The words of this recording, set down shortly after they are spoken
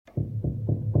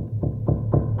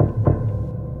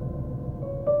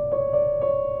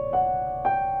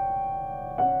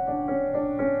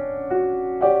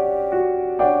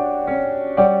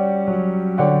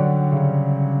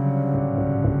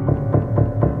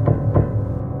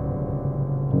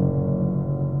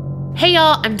Hey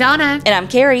y'all, I'm Donna. And I'm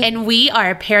Carrie. And we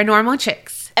are Paranormal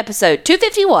Chicks. Episode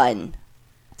 251.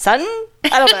 Sutton?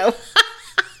 I don't know.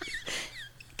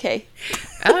 Okay.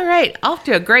 All right, off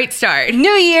to a great start. New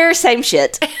year, same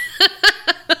shit.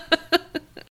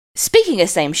 Speaking of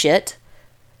same shit,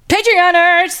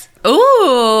 Patreoners!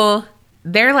 Ooh,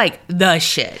 they're like the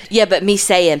shit. Yeah, but me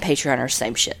saying Patreoners,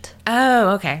 same shit.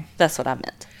 Oh, okay. That's what I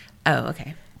meant. Oh,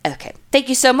 okay. Okay. Thank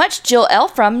you so much, Jill L.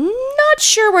 from not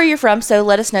sure where you're from, so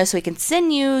let us know so we can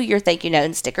send you your thank you note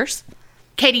and stickers.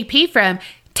 Katie P. from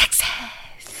Texas.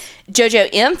 Jojo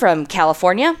M. from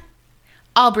California.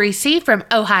 Aubrey C. from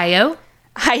Ohio.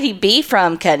 Heidi B.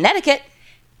 from Connecticut.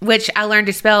 Which I learned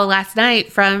to spell last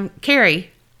night from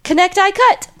Carrie. Connect I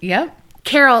Cut. Yep.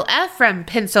 Carol F. from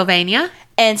Pennsylvania.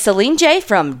 And Celine J.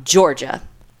 from Georgia.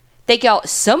 Thank y'all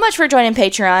so much for joining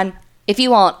Patreon. If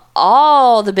you want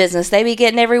all the business they be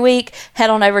getting every week, head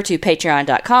on over to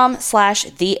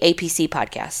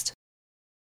patreon.com/theapcpodcast.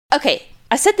 Okay,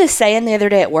 I said this saying the other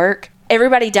day at work.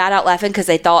 Everybody died out laughing because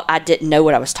they thought I didn't know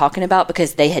what I was talking about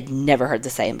because they had never heard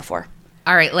the saying before.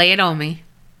 All right, lay it on me.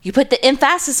 You put the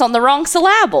emphasis on the wrong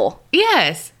syllable.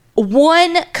 Yes.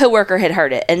 One coworker had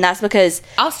heard it, and that's because...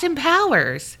 Austin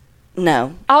Powers.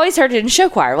 No. I always heard it in show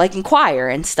choir, like in choir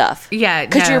and stuff. Yeah,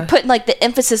 because you're putting like the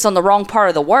emphasis on the wrong part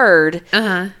of the word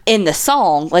in the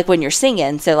song, like when you're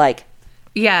singing. So like...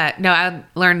 Yeah, no, I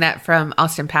learned that from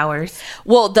Austin Powers.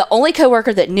 Well, the only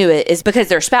coworker that knew it is because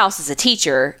their spouse is a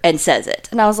teacher and says it.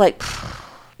 And I was like...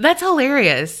 That's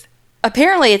hilarious.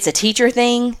 Apparently it's a teacher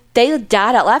thing. They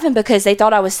died out laughing because they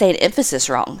thought I was saying emphasis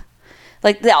wrong.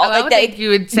 Like, I would think you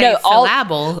would say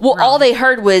syllable. Well, all they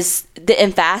heard was the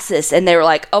emphasis, and they were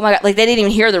like, "Oh my god!" Like they didn't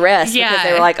even hear the rest because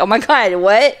they were like, "Oh my god,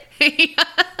 what?"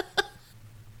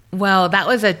 Well, that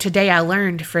was a today I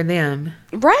learned for them,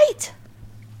 right?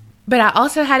 But I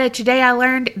also had a today I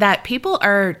learned that people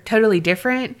are totally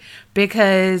different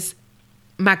because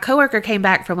my coworker came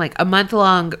back from like a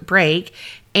month-long break,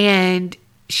 and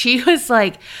she was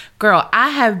like, "Girl,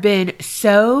 I have been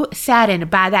so saddened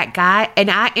by that guy."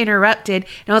 And I interrupted.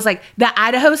 And I was like, "The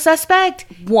Idaho suspect?"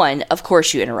 One, of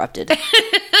course you interrupted.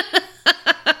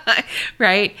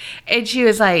 Right? And she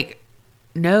was like,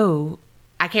 "No,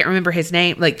 I can't remember his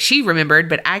name." Like she remembered,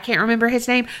 but I can't remember his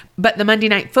name. But the Monday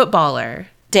Night Footballer.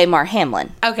 Damar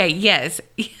Hamlin. Okay, yes.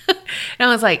 And I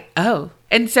was like, oh.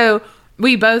 And so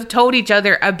we both told each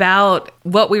other about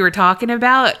what we were talking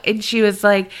about. And she was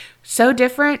like, so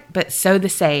different, but so the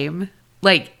same.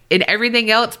 Like in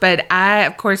everything else. But I,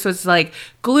 of course, was like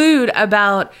glued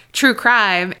about true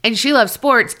crime. And she loves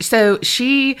sports. So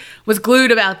she was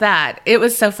glued about that. It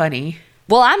was so funny.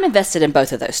 Well, I'm invested in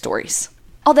both of those stories.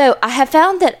 Although I have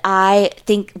found that I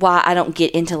think why I don't get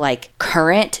into like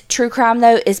current true crime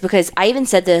though is because I even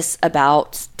said this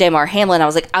about Damar Hamlin. I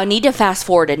was like, I need to fast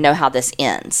forward and know how this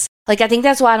ends. Like, I think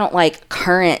that's why I don't like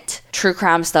current true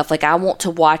crime stuff. Like, I want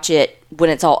to watch it when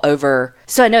it's all over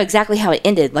so I know exactly how it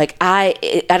ended. Like, I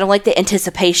don't like the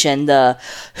anticipation, the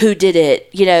who did it,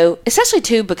 you know, especially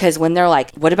too because when they're like,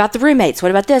 what about the roommates?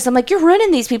 What about this? I'm like, you're ruining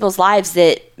these people's lives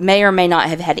that may or may not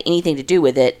have had anything to do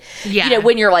with it. Yeah. You know,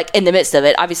 when you're like in the midst of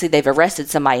it, obviously they've arrested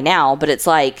somebody now, but it's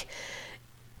like,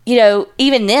 you know,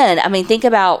 even then, I mean, think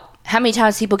about how many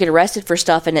times people get arrested for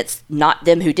stuff and it's not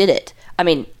them who did it. I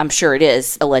mean, I'm sure it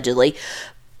is, allegedly.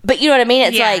 But you know what I mean?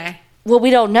 It's like, well, we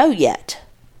don't know yet.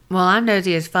 Well, I'm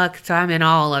nosy as fuck, so I'm in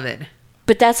all of it.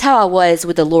 But that's how I was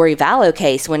with the Lori Vaile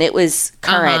case when it was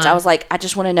current. I was like, I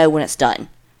just want to know when it's done.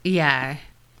 Yeah.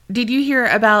 Did you hear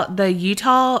about the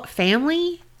Utah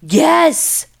family?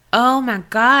 Yes. Oh, my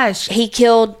gosh. He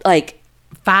killed, like,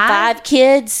 five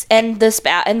kids and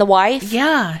the wife.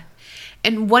 Yeah.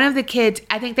 And one of the kids,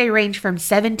 I think they range from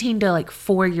 17 to, like,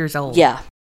 4 years old. Yeah.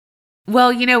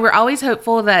 Well, you know, we're always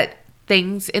hopeful that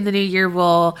things in the new year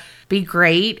will be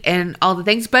great and all the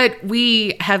things. But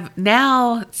we have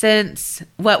now since,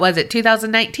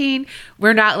 2019?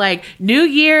 We're not like, new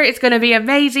year, it's going to be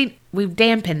amazing. We've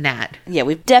dampened that. Yeah,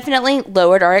 we've definitely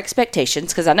lowered our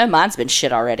expectations because I know mine's been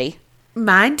shit already.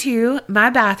 Mine too. My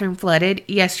bathroom flooded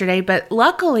yesterday, but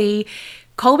luckily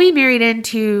Colby married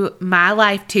into my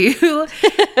life too.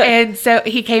 And so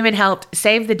he came and helped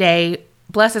save the day.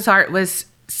 Bless his heart, was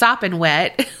sopping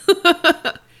wet.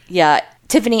 Yeah.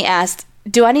 Tiffany asked,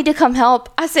 do I need to come help?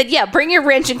 I said, yeah, bring your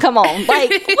wrench and come on.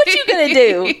 Like, what you gonna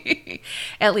do?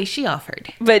 At least she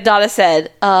offered. But Donna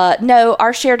said, no,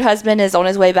 our shared husband is on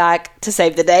his way back to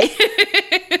save the day.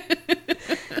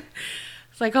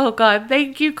 It's like, oh God,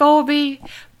 thank you, Colby.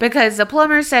 Because the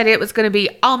plumber said it was going to be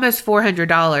almost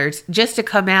 $400 just to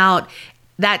come out.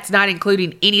 That's not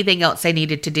including anything else they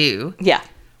needed to do. Yeah.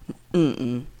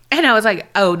 Mm-mm. And I was like,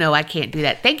 oh, no, I can't do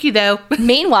that. Thank you, though.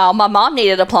 Meanwhile, my mom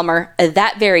needed a plumber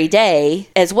that very day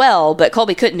as well, but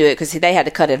Colby couldn't do it because they had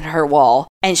to cut in her wall.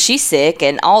 And she's sick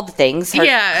and all the things.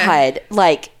 God,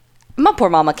 like, my poor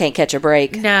mama can't catch a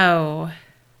break. No.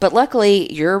 But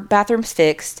luckily, your bathroom's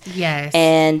fixed. Yes.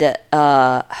 And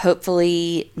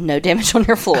hopefully no damage on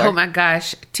your floor. Oh, my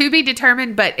gosh. To be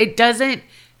determined, but it doesn't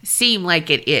seem like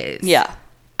it is. Yeah.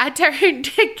 I turned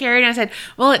to Carrie and I said,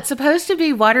 well, it's supposed to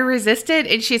be water resistant.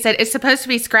 And she said, it's supposed to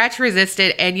be scratch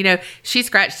resistant. And, you know, she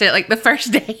scratched it like the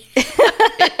first day.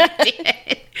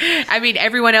 I mean,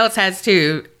 everyone else has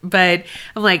too. But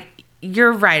I'm like,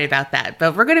 you're right about that.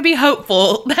 But we're going to be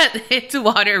hopeful that it's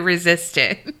water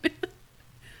resistant.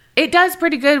 It does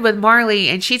pretty good with Marley.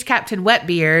 And she's Captain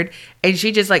Wetbeard. And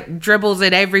she just like dribbles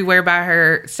it everywhere by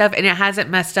her stuff. And it hasn't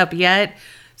messed up yet.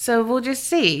 So we'll just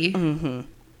see. Mm-hmm.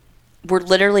 We're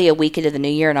literally a week into the new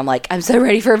year, and I'm like, I'm so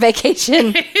ready for a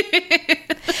vacation.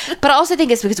 But I also think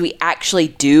it's because we actually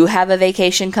do have a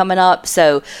vacation coming up.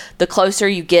 So the closer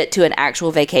you get to an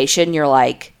actual vacation, you're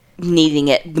like needing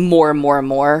it more and more and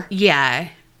more. Yeah.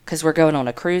 Because we're going on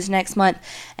a cruise next month,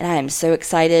 and I am so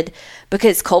excited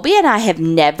because Colby and I have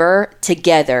never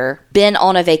together been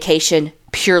on a vacation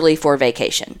purely for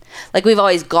vacation. Like, we've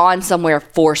always gone somewhere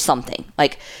for something.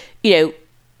 Like, you know,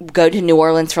 go to New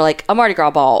Orleans for like a Mardi Gras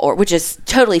ball, or which is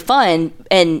totally fun,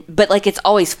 but like it's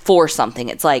always for something.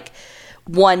 It's like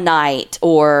one night,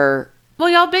 or well,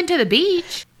 y'all been to the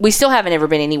beach. We still haven't ever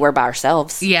been anywhere by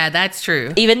ourselves. Yeah, that's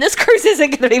true. Even this cruise isn't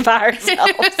going to be by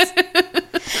ourselves.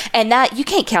 And that you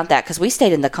can't count that because we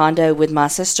stayed in the condo with my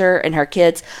sister and her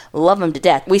kids. Love them to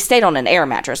death. We stayed on an air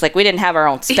mattress. Like, we didn't have our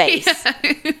own space.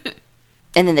 Yeah.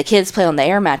 And then the kids play on the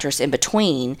air mattress in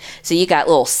between. So you got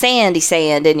little sandy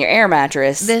sand in your air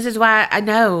mattress. This is why I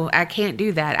know I can't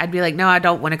do that. I'd be like, no, I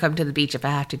don't want to come to the beach if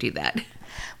I have to do that.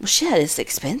 Well, shit, it's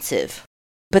expensive.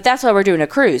 But that's why we're doing a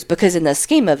cruise. Because in the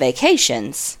scheme of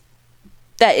vacations,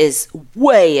 that is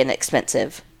way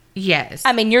inexpensive. Yes.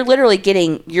 I mean, you're literally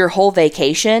getting your whole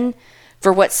vacation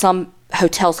for what some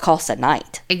hotels cost a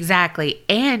night. Exactly.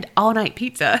 And all-night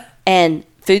pizza. And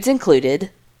food's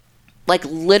included. Like,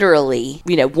 literally,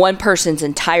 you know, one person's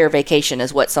entire vacation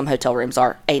is what some hotel rooms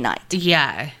are a night.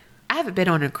 Yeah. I haven't been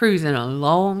on a cruise in a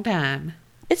long time.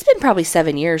 It's been probably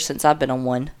 7 years since I've been on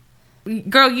one.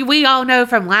 Girl, we all know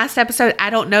from last episode, I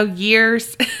don't know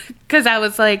years. Because I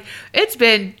was like, it's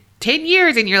been 10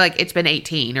 years. And you're like, it's been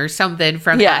 18 or something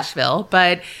from Nashville.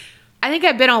 But I think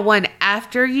I've been on one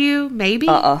after you, maybe.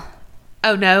 Oh,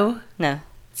 no? No.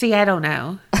 See, I don't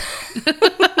know.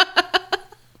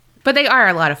 But they are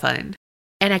a lot of fun.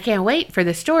 And I can't wait for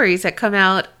the stories that come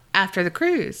out after the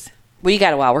cruise. Well, you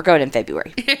got a while. We're going in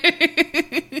February.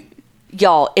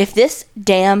 Y'all, if this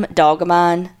damn dog of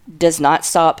mine does not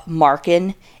stop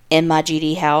marking in my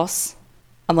GD house,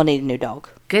 I'm going to need a new dog.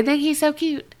 Good thing he's so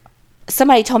cute.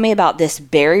 Somebody told me about this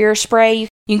barrier spray. You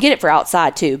can get it for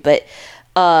outside too. But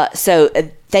so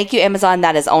thank you, Amazon.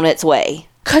 That is on its way.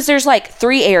 Because there's like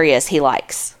 3 areas he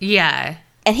likes. Yeah.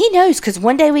 And he knows, because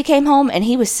one day we came home and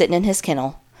he was sitting in his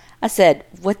kennel. I said,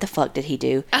 what the fuck did he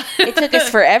do? It took us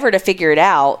forever to figure it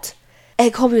out.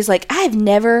 And Colby was like, I have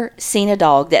never seen a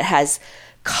dog that has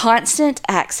constant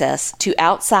access to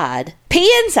outside,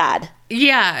 pee inside.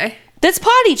 Yeah. That's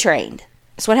potty trained.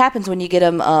 That's what happens when you get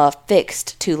him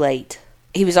fixed too late.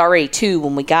 He was already 2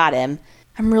 when we got him.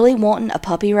 I'm really wanting a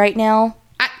puppy right now.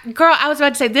 Girl, I was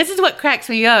about to say, this is what cracks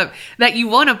me up, that you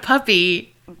want a puppy.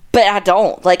 But I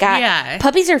don't.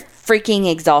 Puppies are freaking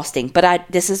exhausting. But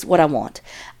this is what I want.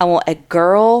 I want a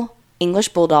girl English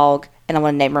bulldog, and I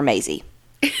want to name her Maisie.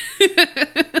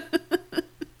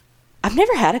 I've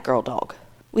never had a girl dog.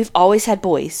 We've always had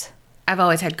boys. I've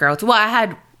always had girls. Well, I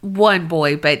had one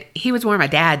boy, but he was one of my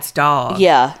dad's dogs.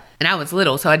 Yeah. And I was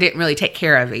little, so I didn't really take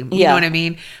care of him. You know what I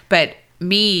mean? But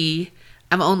me,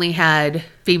 I've only had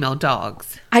female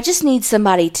dogs. I just need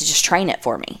somebody to just train it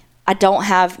for me. I don't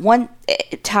have one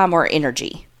time or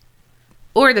energy.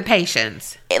 Or the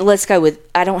patience. Let's go with,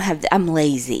 I'm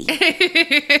lazy.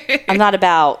 I'm not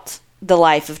about the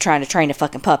life of trying to train a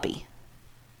fucking puppy.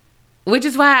 Which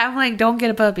is why I'm like, don't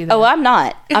get a puppy though. Oh, I'm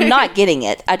not. I'm not getting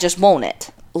it. I just want it.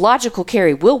 Logical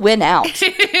Carrie will win out.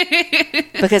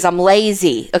 Because I'm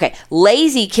lazy. Okay,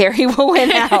 lazy Carrie will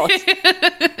win out.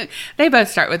 They both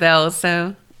start with L's,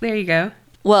 so there you go.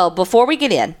 Well, before we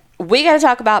get in, we got to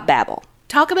talk about Babbel.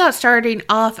 Talk about starting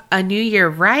off a new year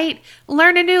right.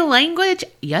 Learn a new language.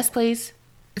 Yes, please.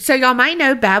 So y'all might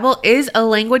know Babbel is a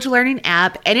language learning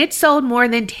app, and it's sold more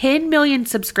than 10 million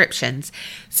subscriptions.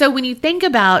 So when you think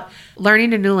about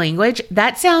learning a new language,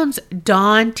 that sounds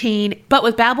daunting. But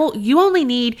with Babbel, you only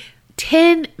need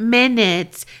 10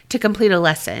 minutes to complete a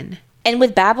lesson. And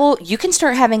with Babbel, you can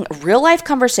start having real-life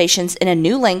conversations in a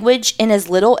new language in as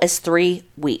little as 3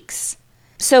 weeks.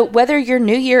 So whether your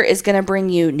new year is going to bring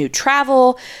you new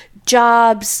travel,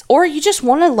 jobs, or you just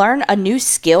want to learn a new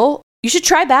skill, you should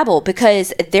try Babbel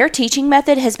because their teaching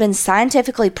method has been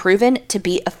scientifically proven to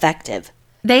be effective.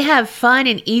 They have fun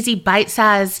and easy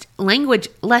bite-sized language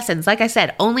lessons. Like I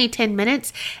said, only 10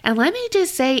 minutes. And let me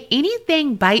just say,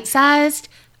 anything bite-sized,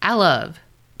 I love.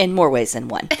 In more ways than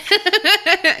one.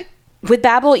 With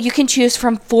Babbel, you can choose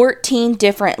from 14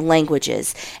 different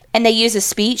languages, and they use a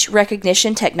speech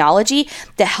recognition technology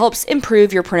that helps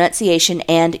improve your pronunciation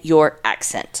and your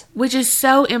accent. Which is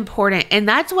so important, and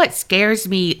that's what scares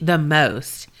me the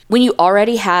most. When you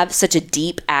already have such a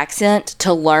deep accent,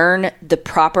 to learn the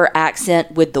proper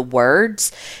accent with the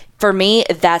words, for me,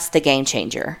 that's the game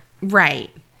changer.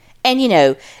 Right. And you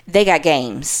know, they got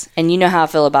games, and you know how I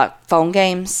feel about phone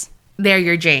games. They're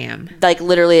your jam. Like,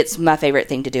 literally, it's my favorite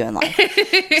thing to do in life.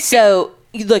 So,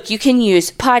 look, you can use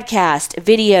podcast,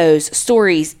 videos,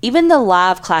 stories, even the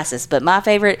live classes. But my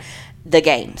favorite, the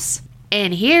games.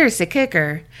 And here's the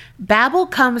kicker. Babbel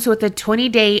comes with a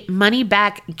 20-day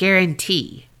money-back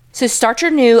guarantee. So start your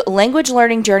new language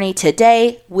learning journey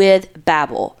today with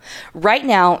Babbel. Right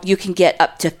now, you can get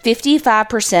up to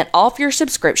 55% off your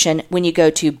subscription when you go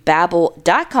to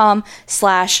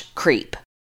babbel.com/creep.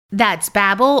 That's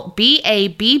Babbel,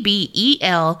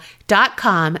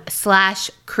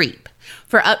 BABBEL.com/creep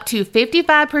for up to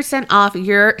 55% off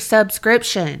your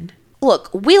subscription. Look,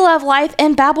 we love life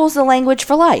and Babbel's the language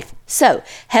for life. So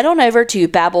head on over to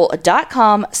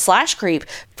babbel.com/creep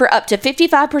for up to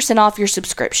 55% off your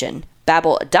subscription.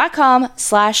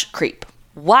 Babbel.com/creep.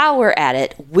 While we're at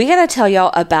it, we got to tell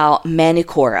y'all about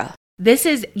Manucora. This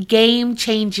is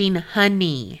game-changing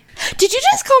honey. Did you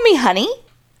just call me honey?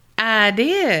 I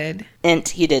did.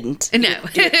 And you didn't. No.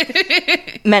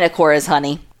 Manucora's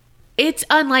honey. It's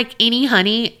unlike any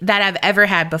honey that I've ever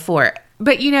had before.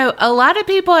 But you know, a lot of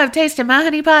people have tasted my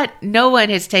honey pot. No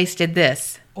one has tasted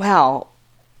this. Wow.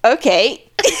 Okay.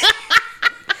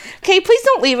 Okay, please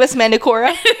don't leave us,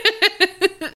 Manucora.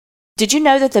 Did you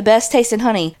know that the best tasting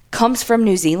honey comes from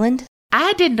New Zealand?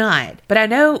 I did not, but I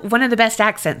know one of the best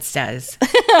accents does.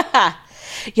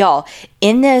 Y'all,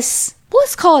 in this,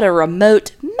 let's call it a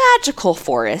remote magical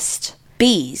forest,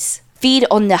 bees feed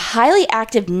on the highly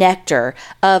active nectar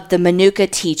of the Manuka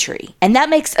tea tree. And that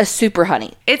makes a super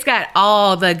honey. It's got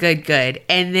all the good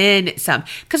and then some.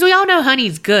 Because we all know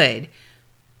honey's good.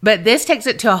 But this takes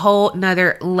it to a whole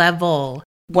nother level.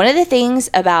 One of the things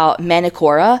about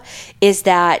Manucora is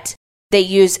that they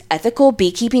use ethical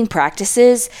beekeeping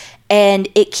practices and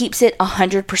it keeps it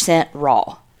 100%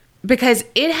 raw. Because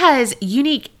it has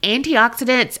unique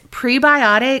antioxidants,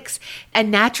 prebiotics, a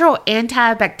natural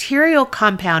antibacterial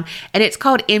compound, and it's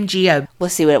called MGO.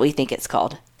 Let's see what we think it's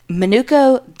called.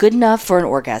 Manuka, good enough for an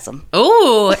orgasm.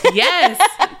 Oh, yes.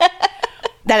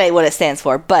 That ain't what it stands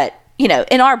for, but, you know,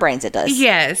 in our brains it does.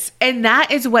 Yes, and that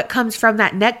is what comes from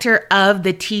that nectar of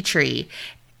the tea tree.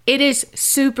 It is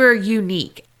super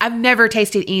unique. I've never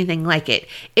tasted anything like it.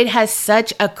 It has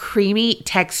such a creamy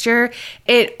texture.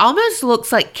 It almost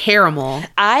looks like caramel.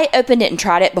 I opened it and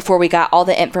tried it before we got all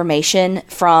the information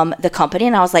from the company.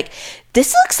 And I was like,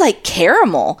 this looks like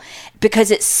caramel because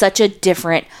it's such a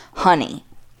different honey.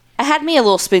 I had me a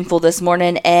little spoonful this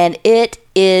morning and it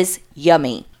is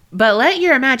yummy. But let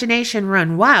your imagination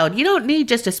run wild. You don't need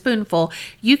just a spoonful.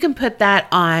 You can put that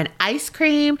on ice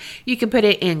cream. You can put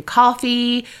it in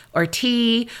coffee or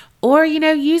tea. Or, you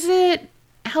know, use it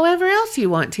however else you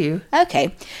want to.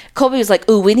 Okay. Colby was like,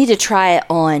 ooh, we need to try it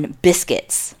on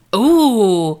biscuits.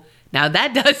 Ooh, now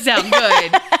that does sound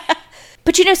good.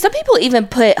 But, you know, some people even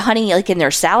put honey, like, in their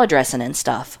salad dressing and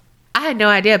stuff. I had no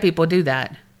idea people do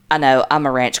that. I know. I'm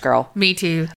a ranch girl. Me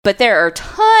too. But there are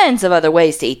tons of other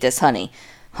ways to eat this honey.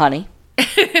 Honey.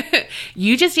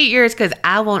 You just eat yours because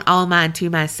I want all mine to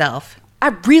myself.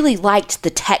 I really liked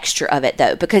the texture of it,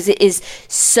 though, because it is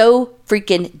so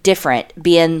freaking different,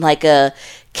 being like a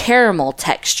caramel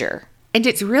texture. And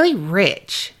it's really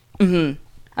rich. Mm-hmm.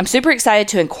 I'm super excited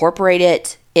to incorporate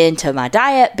it into my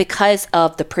diet because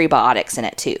of the prebiotics in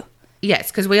it, too. Yes,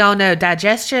 because we all know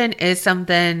digestion is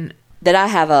something that I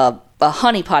have a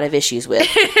honeypot of issues with.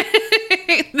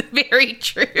 Very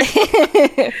true.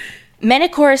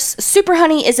 Manucora's Super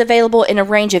Honey is available in a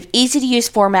range of easy-to-use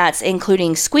formats,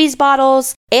 including squeeze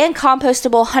bottles and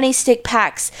compostable honey stick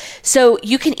packs, so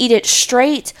you can eat it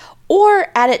straight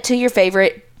or add it to your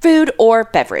favorite food or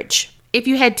beverage. If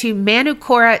you head to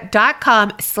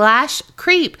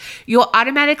manucora.com/creep, you'll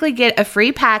automatically get a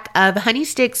free pack of honey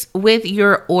sticks with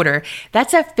your order.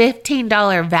 That's a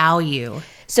 $15 value.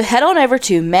 So head on over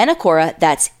to Manukora,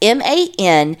 that's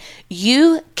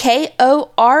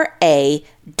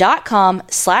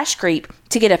MANUKORA.com/creep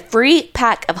to get a free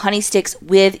pack of honey sticks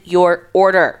with your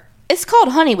order. It's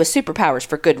called honey with superpowers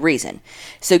for good reason.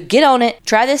 So get on it,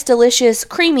 try this delicious,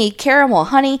 creamy caramel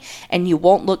honey, and you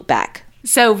won't look back.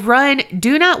 So run,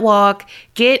 do not walk,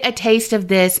 get a taste of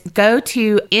this. Go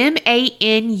to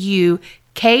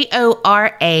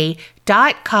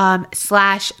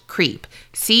MANUKORA.com/creep.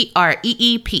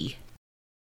 CREEP.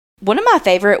 One of my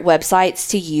favorite websites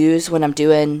to use when I'm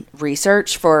doing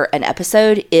research for an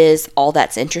episode is All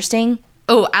That's Interesting.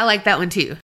 Oh, I like that one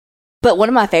too. But one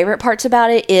of my favorite parts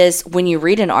about it is when you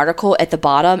read an article at the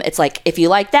bottom, it's like, if you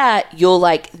like that, you'll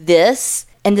like this.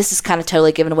 And this is kind of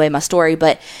totally giving away my story,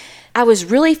 but I was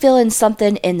really feeling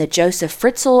something in the Joseph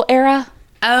Fritzl era.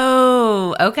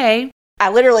 Oh, okay. I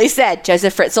literally said,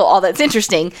 Joseph Fritzl, All That's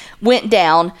Interesting, went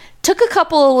down, took a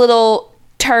couple of little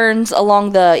turns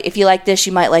along the, if you like this,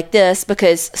 you might like this,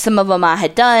 because some of them I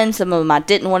had done, some of them I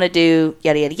didn't want to do,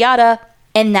 yada, yada, yada.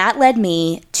 And that led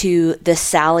me to the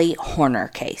Sally Horner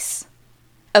case.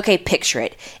 Okay, picture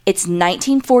it. It's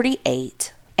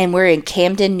 1948, and we're in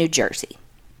Camden, New Jersey.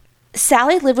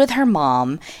 Sally lived with her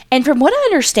mom, and from what I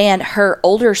understand, her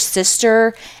older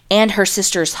sister and her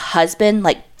sister's husband,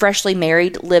 like freshly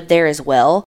married, lived there as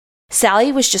well.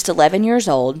 Sally was just 11 years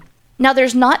old. Now,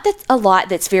 there's not a lot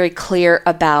that's very clear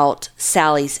about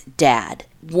Sally's dad.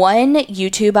 One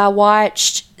YouTube I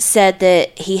watched said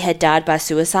that he had died by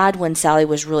suicide when Sally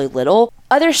was really little.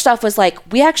 Other stuff was like,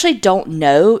 we actually don't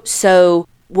know, so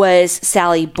was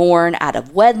Sally born out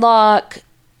of wedlock,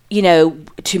 you know,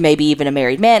 to maybe even a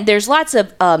married man? There's lots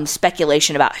of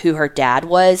speculation about who her dad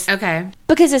was. Okay.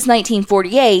 Because it's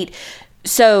 1948,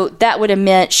 so that would have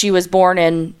meant she was born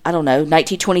in, I don't know,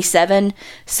 1927.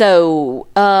 So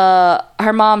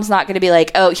her mom's not going to be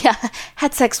like, oh, yeah,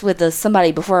 had sex with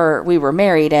somebody before we were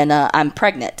married and I'm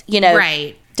pregnant, you know?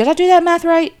 Right. Did I do that math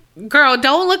right? Girl,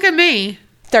 don't look at me.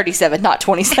 37, not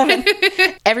 27.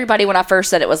 Everybody, when I first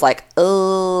said it, was like,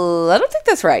 oh, I don't think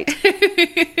that's right.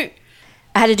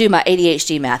 I had to do my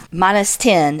ADHD math. Minus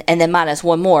 10 and then minus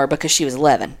one more because she was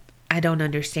 11. I don't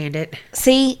understand it.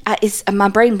 See, my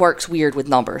brain works weird with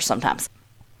numbers sometimes.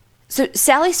 So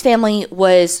Sally's family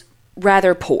was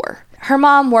rather poor. Her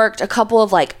mom worked a couple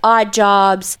of like odd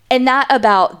jobs, and that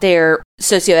about their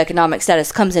socioeconomic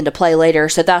status comes into play later.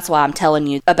 So that's why I'm telling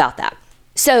you about that.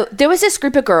 So there was this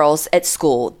group of girls at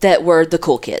school that were the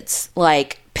cool kids.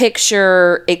 Like,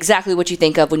 picture exactly what you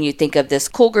think of when you think of this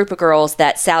cool group of girls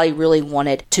that Sally really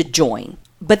wanted to join.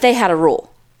 But they had a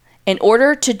rule. In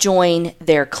order to join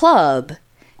their club,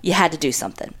 you had to do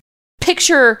something.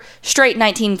 Picture straight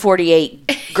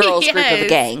 1948 girls Yes. group of a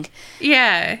gang.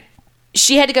 Yeah.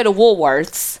 She had to go to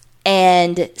Woolworth's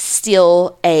and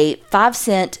steal a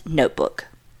 5-cent notebook.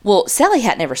 Well, Sally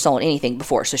had never stolen anything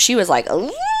before, so she was like,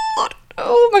 oh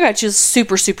my God, she was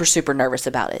super, super, super nervous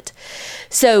about it.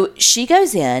 So she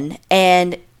goes in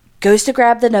and goes to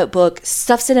grab the notebook,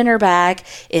 stuffs it in her bag,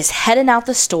 is heading out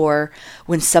the store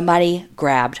when somebody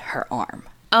grabbed her arm.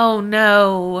 Oh,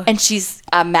 no. And she's,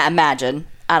 I imagine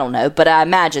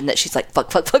that she's like,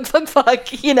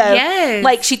 fuck, you know? Yes.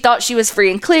 Like, she thought she was free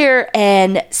and clear,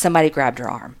 and somebody grabbed her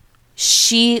arm.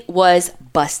 She was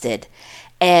busted.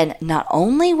 And not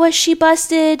only was she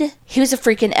busted, he was a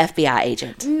freaking FBI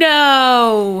agent.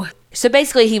 No. So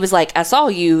basically, he was like, I saw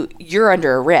you, you're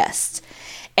under arrest.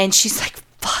 And she's like,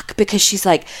 fuck, because she's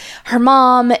like, her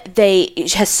mom, she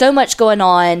has so much going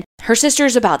on. Her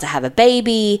sister's about to have a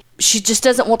baby. She just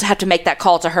doesn't want to have to make that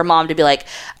call to her mom to be like,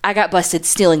 I got busted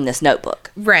stealing this notebook.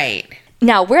 Right.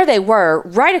 Now, where they were,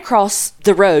 right across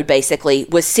the road, basically,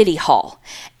 was City Hall.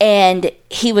 And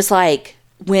he was like,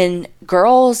 when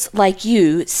girls like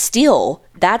you steal,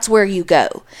 that's where you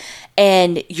go.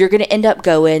 And you're going to end up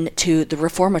going to the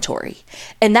reformatory.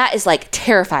 And that is like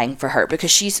terrifying for her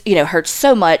because she's, heard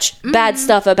so much bad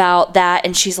stuff about that.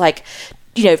 And she's like,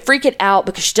 freaking out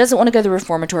because she doesn't want to go to the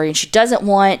reformatory and she doesn't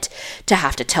want to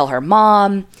have to tell her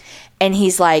mom. And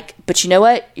he's like, but you know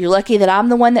what? You're lucky that I'm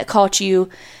the one that caught you.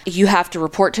 You have to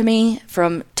report to me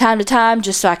from time to time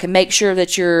just so I can make sure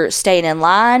that you're staying in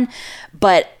line.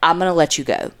 But I'm going to let you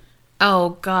go.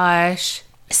 Oh, gosh.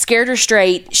 Scared her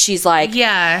straight. She's like,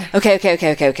 yeah.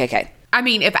 Okay. I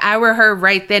mean, if I were her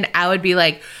right then, I would be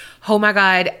like, oh my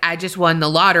God, I just won the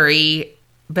lottery.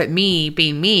 But me,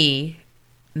 being me,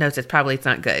 knows it's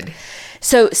not good.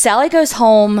 So Sally goes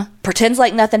home, pretends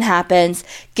like nothing happens,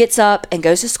 gets up and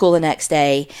goes to school the next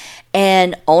day.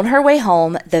 And on her way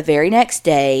home, the very next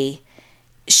day,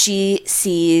 she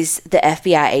sees the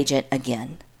FBI agent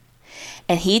again.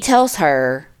 And he tells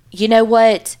her, you know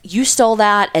what? You stole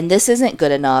that and this isn't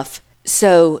good enough.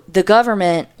 So the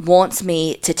government wants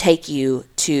me to take you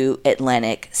to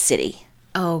Atlantic City.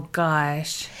 Oh,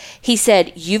 gosh. He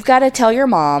said, you've got to tell your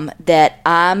mom that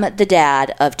I'm the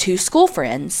dad of 2 school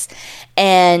friends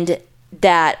and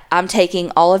that I'm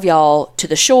taking all of y'all to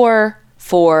the shore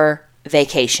for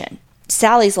vacation.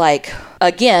 Sally's like,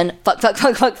 again, fuck.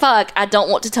 I don't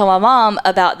want to tell my mom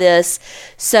about this.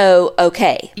 So,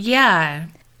 okay. Yeah.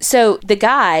 So the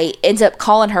guy ends up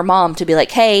calling her mom to be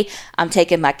like, hey, I'm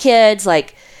taking my kids.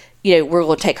 Like, we're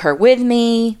going to take her with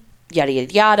me, yada,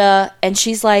 yada, yada. And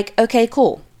she's like, okay,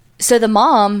 cool. So the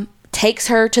mom takes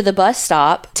her to the bus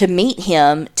stop to meet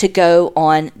him to go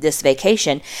on this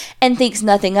vacation and thinks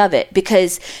nothing of it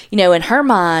because, in her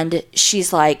mind,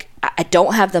 she's like, I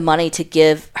don't have the money to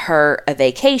give her a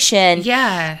vacation.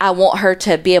 Yeah. I want her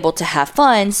to be able to have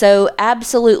fun. So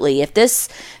absolutely, if this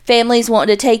family's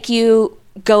wanting to take you,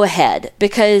 go ahead.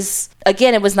 Because,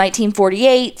 again, it was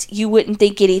 1948. You wouldn't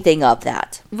think anything of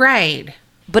that. Right.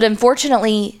 But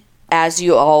unfortunately, as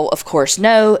you all, of course,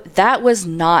 know, that was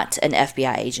not an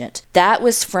FBI agent. That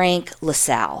was Frank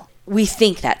LaSalle. We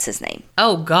think that's his name.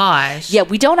 Oh, gosh. Yeah,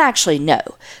 we don't actually know.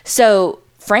 So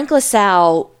Frank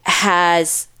LaSalle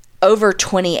has over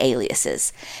 20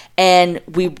 aliases. And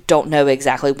we don't know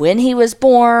exactly when he was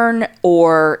born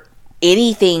or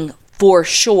anything for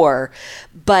sure.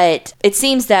 But it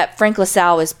seems that Frank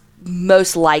LaSalle is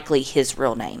most likely his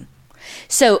real name.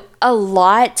 So a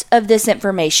lot of this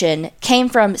information came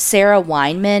from Sarah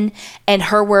Weinman and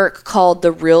her work called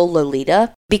The Real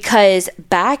Lolita, because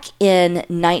back in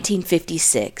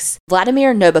 1956,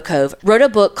 Vladimir Nabokov wrote a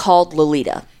book called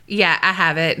Lolita. Yeah, I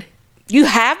have it. You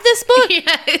have this book?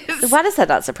 Yes. Why does that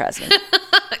not surprise me?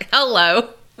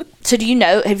 Hello. So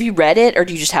have you read it or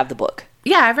do you just have the book?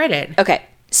 Yeah, I've read it. Okay.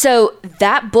 So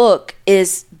that book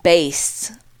is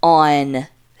based on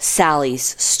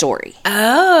Sally's story.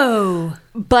 Oh.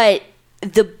 But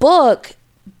the book,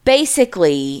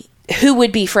 basically, who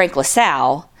would be Frank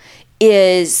LaSalle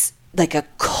is like a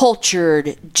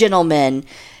cultured gentleman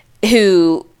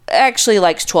who actually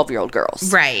likes 12-year-old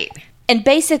girls. Right. And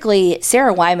basically,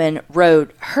 Sarah Wyman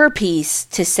wrote her piece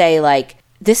to say, like,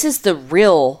 this is the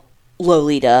real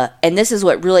Lolita, and this is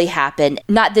what really happened.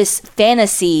 Not this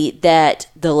fantasy that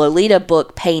the Lolita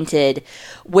book painted,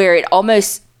 where it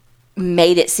almost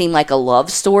made it seem like a love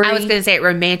story. I was going to say it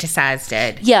romanticized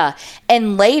it. Yeah.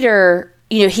 And later,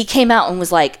 he came out and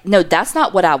was like, no, that's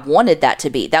not what I wanted that to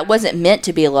be. That wasn't meant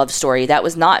to be a love story. That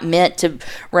was not meant to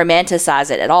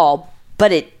romanticize it at all.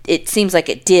 But it seems like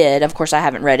it did. Of course, I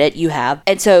haven't read it. You have.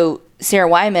 And so Sarah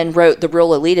Wyman wrote The Real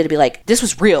Lolita to be like, this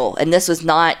was real. And this was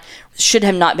should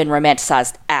have not been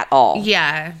romanticized at all.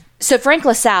 Yeah. So Frank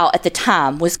LaSalle at the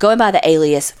time was going by the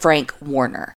alias Frank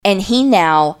Warner. And he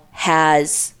now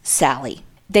has Sally.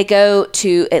 They go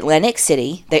to Atlantic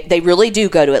City. They really do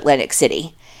go to Atlantic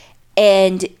City.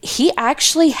 And he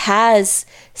actually has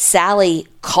Sally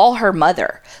call her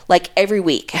mother like every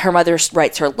week. Her mother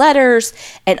writes her letters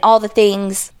and all the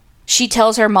things. She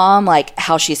tells her mom like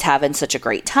how she's having such a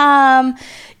great time.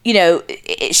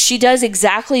 She does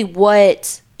exactly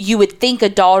what you would think a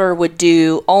daughter would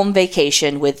do on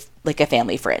vacation with like a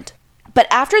family friend. But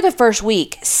after the first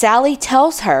week, Sally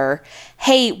tells her,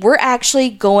 hey, we're actually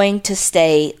going to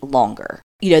stay longer.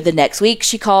 The next week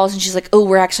she calls and she's like, oh,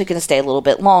 we're actually going to stay a little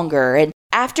bit longer. And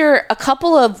after a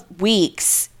couple of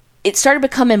weeks, it started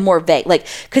becoming more vague. Like,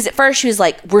 because at first she was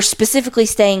like, we're specifically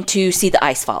staying to see the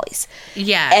ice follies.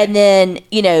 Yeah. And then,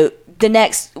 the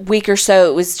next week or so,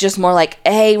 it was just more like,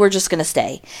 hey, we're just going to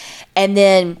stay. And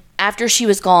then after she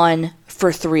was gone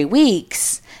for 3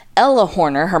 weeks, Ella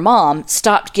Horner, her mom,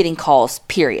 stopped getting calls,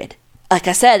 period. Like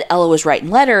I said, Ella was writing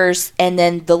letters, and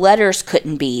then the letters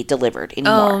couldn't be delivered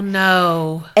anymore. Oh,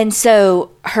 no. And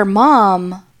so her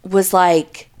mom was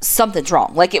like, something's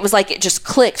wrong. Like, it was like it just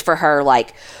clicked for her,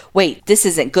 like, wait, this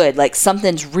isn't good. Like,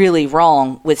 something's really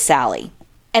wrong with Sally.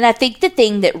 And I think the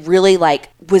thing that really,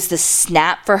 was the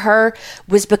snap for her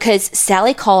was because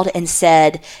Sally called and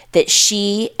said that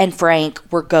she and Frank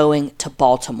were going to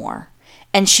Baltimore.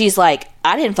 And she's like,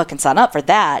 I didn't fucking sign up for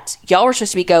that. Y'all were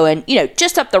supposed to be going,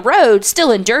 just up the road, still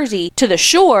in Jersey, to the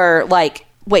shore. Like,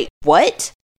 wait,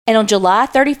 what? And on July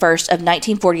 31st of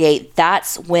 1948,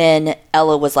 that's when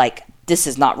Ella was like, this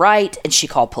is not right. And she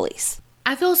called police.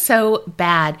 I feel so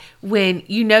bad when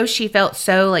she felt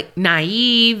so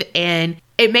naive, and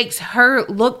it makes her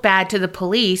look bad to the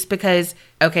police because,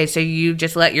 okay, so you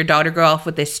just let your daughter go off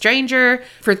with this stranger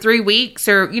for 3 weeks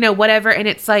or, whatever. And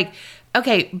it's like,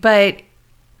 okay, but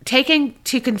taking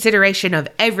to consideration of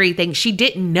everything, she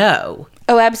didn't know.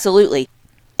 Oh, absolutely.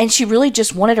 And she really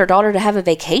just wanted her daughter to have a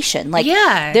vacation.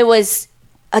 Yeah. There was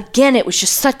again, it was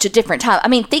just such a different time. I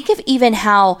mean, think of even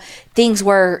how things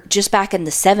were just back in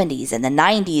the 70s and the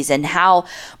 90s and how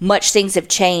much things have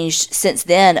changed since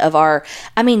then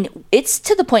it's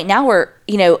to the point now where,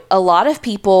 a lot of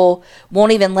people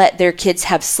won't even let their kids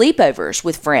have sleepovers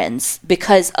with friends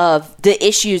because of the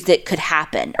issues that could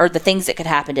happen or the things that could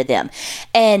happen to them.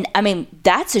 And I mean,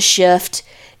 that's a shift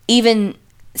even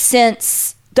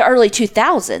since the early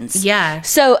 2000s. Yeah.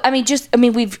 So,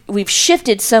 we've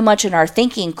shifted so much in our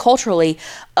thinking culturally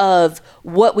of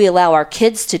what we allow our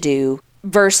kids to do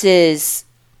versus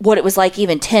what it was like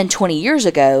even 10, 20 years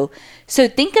ago. So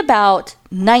think about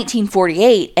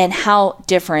 1948 and how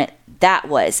different that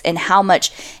was and how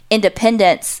much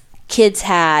independence kids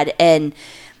had. And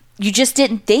you just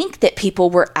didn't think that people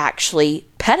were actually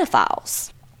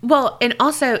pedophiles. Well, and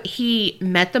also he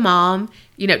met the mom,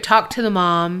 talked to the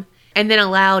mom, and then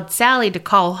allowed Sally to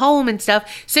call home and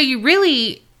stuff. So you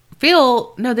really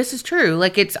feel, no, this is true.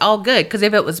 Like, it's all good. Because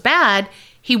if it was bad,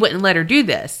 he wouldn't let her do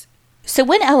this. So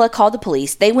when Ella called the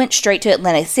police, they went straight to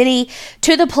Atlantic City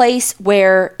to the place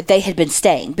where they had been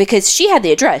staying. Because she had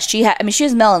the address. She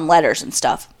was mailing letters and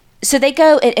stuff. So they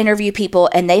go and interview people,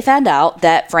 and they found out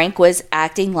that Frank was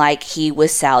acting like he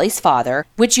was Sally's father,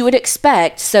 which you would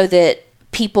expect so that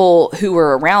people who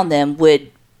were around them would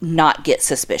not get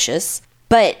suspicious.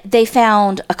 But they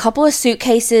found a couple of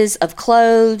suitcases of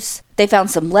clothes. They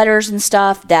found some letters and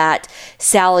stuff that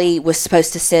Sally was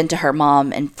supposed to send to her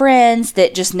mom and friends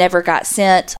that just never got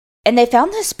sent. And they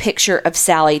found this picture of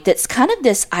Sally that's kind of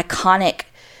this iconic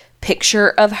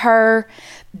picture of her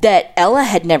that Ella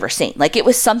had never seen. Like, it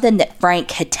was something that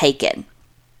Frank had taken.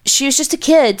 She was just a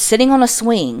kid sitting on a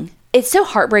swing. It's so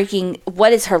heartbreaking.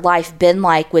 What has her life been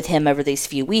like with him over these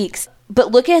few weeks?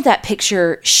 But looking at that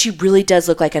picture, she really does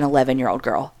look like an 11-year-old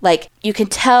girl. Like, you can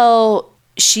tell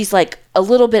she's like a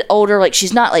little bit older. Like,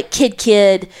 she's not like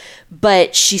kid,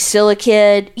 but she's still a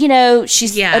kid. She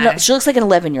looks like an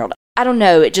 11-year-old. I don't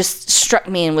know. It just struck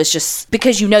me and was just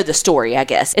because the story, I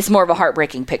guess. It's more of a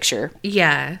heartbreaking picture.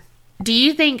 Yeah. Do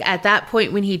you think at that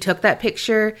point when he took that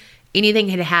picture, anything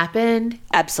had happened?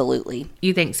 Absolutely.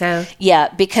 You think so? Yeah,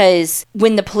 because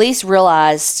when the police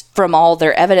realized from all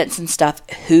their evidence and stuff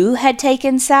who had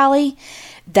taken Sally,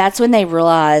 that's when they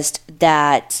realized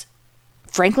that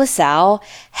Frank LaSalle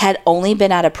had only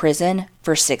been out of prison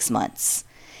for 6 months.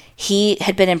 He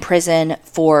had been in prison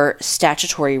for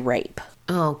statutory rape.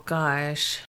 Oh,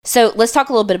 gosh. So let's talk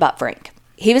a little bit about Frank.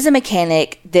 He was a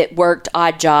mechanic that worked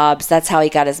odd jobs. That's how he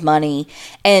got his money.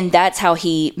 And that's how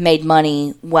he made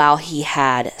money while he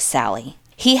had Sally.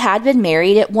 He had been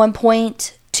married at one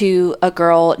point to a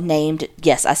girl named,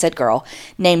 yes, I said girl,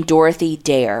 named Dorothy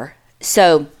Dare.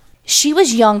 So she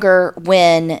was younger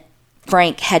when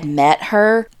Frank had met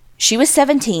her. She was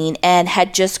 17 and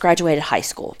had just graduated high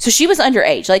school. So she was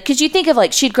underage. Like, because you think of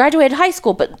like she'd graduated high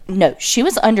school, but no, she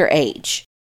was underage.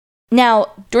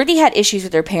 Now, Dorothy had issues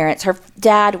with her parents. Her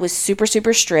dad was super,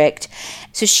 super strict.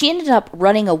 So she ended up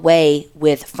running away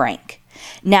with Frank.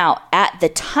 Now, at the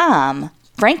time,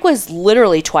 Frank was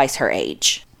literally twice her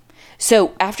age.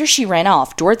 So after she ran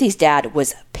off, Dorothy's dad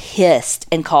was pissed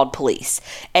and called police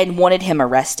and wanted him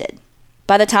arrested.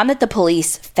 By the time that the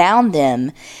police found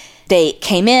them, they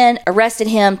came in, arrested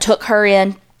him, took her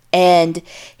in, and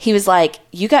he was like,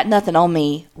 "You got nothing on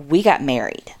me. We got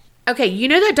married." Okay, you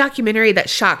know that documentary that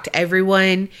shocked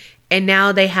everyone, and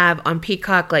now they have on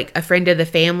Peacock, like, A Friend of the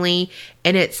Family,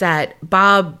 and it's that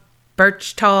Bob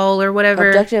Birchtall or whatever.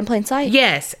 Abducted in Plain Sight?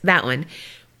 Yes, that one.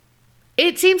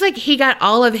 It seems like he got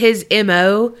all of his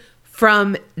MO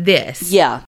from this.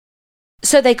 Yeah.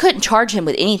 So they couldn't charge him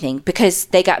with anything because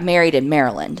they got married in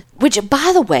Maryland. Which,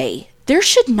 by the way, there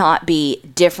should not be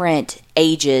different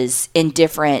ages in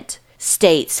different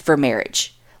states for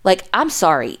marriage. Like, I'm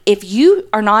sorry. If you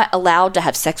are not allowed to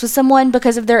have sex with someone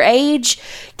because of their age,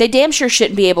 they damn sure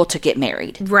shouldn't be able to get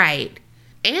married. Right.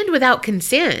 And without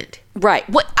consent. Right.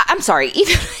 What? I'm sorry.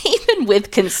 Even with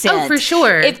consent. Oh, for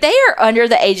sure. If they are under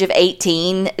the age of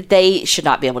 18, they should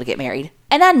not be able to get married.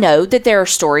 And I know that there are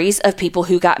stories of people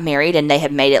who got married and they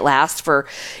have made it last for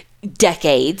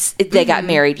decades. They got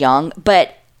married young.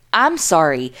 But I'm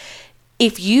sorry.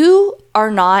 If you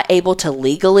are not able to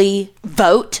legally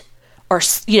vote or,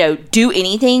 do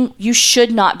anything, you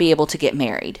should not be able to get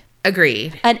married.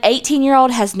 Agreed. An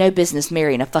 18-year-old has no business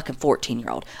marrying a fucking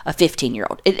 14-year-old, a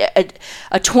 15-year-old.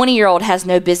 A 20-year-old has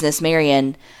no business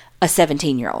marrying a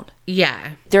 17-year-old.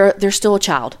 Yeah. They're still a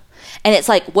child. And it's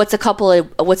like, what's a couple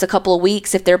of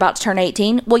weeks if they're about to turn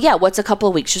 18? Well, yeah, what's a couple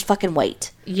of weeks? Just fucking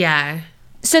wait. Yeah.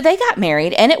 So they got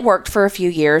married, and it worked for a few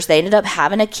years. They ended up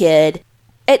having a kid.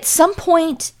 At some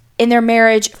point In their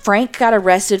marriage, Frank got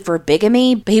arrested for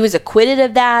bigamy, but he was acquitted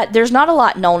of that. There's not a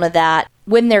lot known of that.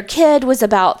 When their kid was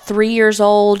about 3 years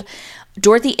old,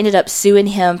 Dorothy ended up suing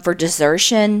him for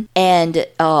desertion and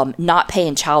not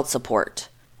paying child support.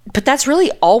 But that's really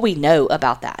all we know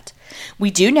about that. We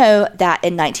do know that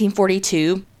in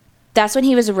 1942, that's when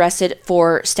he was arrested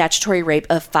for statutory rape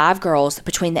of 5 girls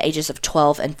between the ages of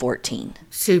 12 and 14.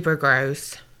 Super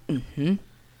gross. Mm-hmm.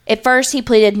 At first, he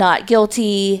pleaded not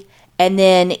guilty, and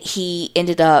then he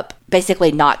ended up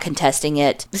basically not contesting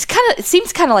it. It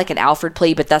seems kind of like an Alfred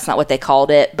plea, but that's not what they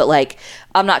called it. But like,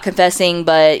 I'm not confessing,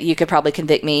 but you could probably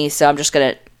convict me, so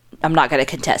I'm not gonna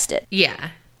contest it.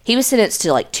 Yeah. He was sentenced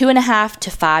to like 2.5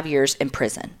 to 5 years in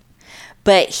prison.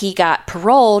 But he got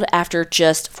paroled after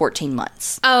just 14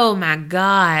 months. Oh my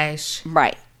gosh.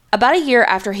 Right. About a year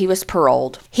after he was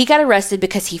paroled, he got arrested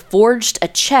because he forged a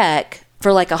check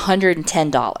for like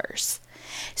 $110.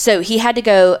 So he had to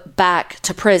go back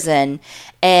to prison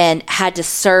and had to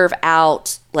serve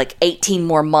out like 18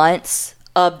 more months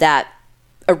of that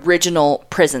original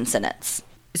prison sentence.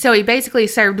 So he basically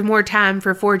served more time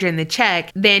for forging the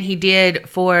check than he did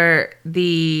for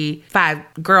the 5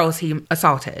 girls he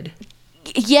assaulted.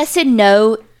 Yes and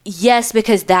no. Yes,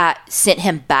 because that sent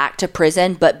him back to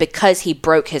prison, but because he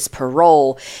broke his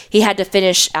parole, he had to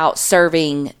finish out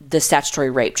serving the statutory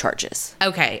rape charges.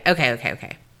 Okay.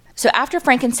 So after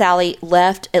Frank and Sally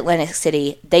left Atlantic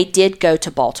City, they did go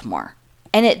to Baltimore.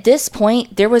 And at this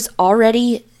point, there was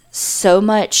already so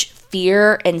much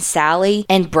fear in Sally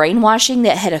and brainwashing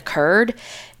that had occurred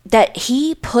that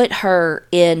he put her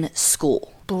in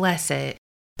school. Bless it.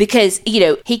 Because,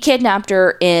 he kidnapped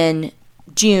her in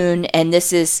June and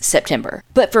this is September.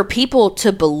 But for people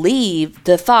to believe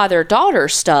the father-daughter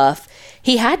stuff,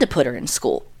 he had to put her in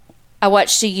school. I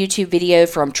watched a YouTube video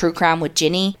from True Crime with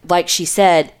Jenny. Like she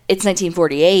said, it's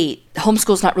 1948.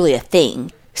 Homeschool's not really a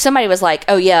thing. Somebody was like,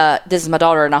 oh yeah, this is my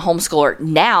daughter and I homeschool her.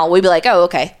 Now we'd be like, oh,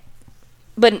 okay.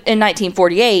 But in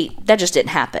 1948, that just didn't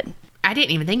happen. I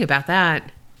didn't even think about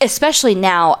that. Especially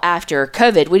now after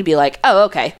COVID, we'd be like, oh,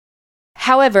 okay.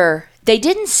 However, they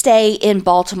didn't stay in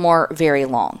Baltimore very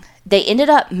long. They ended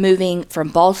up moving from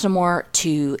Baltimore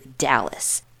to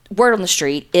Dallas. Word on the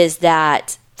street is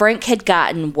that Frank had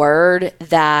gotten word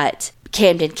that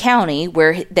Camden County,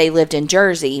 where they lived in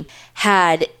Jersey,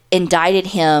 had indicted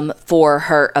him for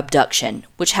her abduction,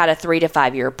 which had a 3 to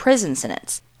 5 year prison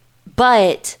sentence.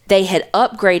 But they had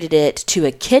upgraded it to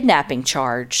a kidnapping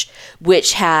charge,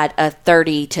 which had a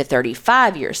 30 to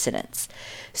 35 year sentence.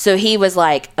 So he was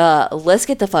like, let's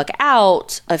get the fuck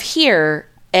out of here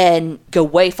and go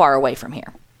way far away from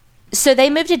here. So they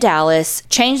moved to Dallas,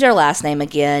 changed their last name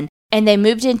again, and they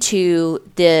moved into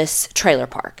this trailer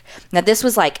park. Now, this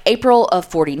was like April of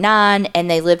 49, and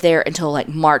they lived there until like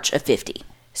March of 50.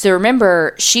 So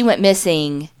remember, she went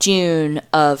missing June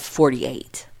of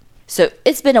 48. So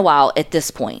it's been a while at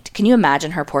this point. Can you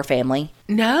imagine her poor family?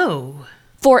 No.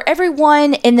 For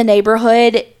everyone in the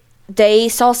neighborhood, they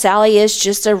saw Sally as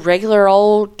just a regular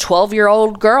old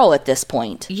 12-year-old girl at this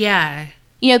point. Yeah.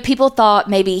 People thought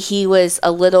maybe he was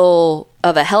a little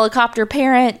of a helicopter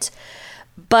parent,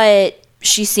 but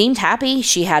she seemed happy.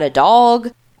 She had a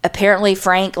dog. Apparently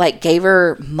Frank gave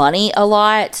her money a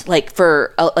lot,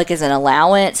 for as an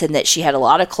allowance, and that she had a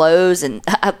lot of clothes. And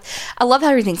I love how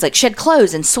everything's she had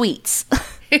clothes and sweets.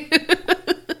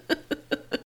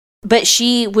 But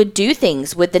she would do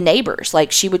things with the neighbors.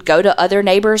 She would go to other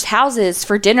neighbors' houses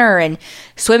for dinner and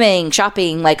swimming,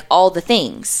 shopping, all the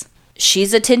things.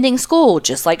 She's attending school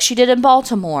just like she did in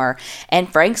Baltimore.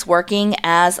 And Frank's working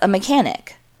as a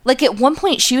mechanic. At one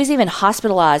point, she was even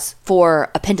hospitalized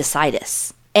for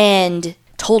appendicitis and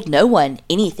told no one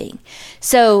anything.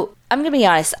 So I'm going to be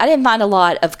honest, I didn't find a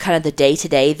lot of kind of the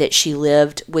day-to-day that she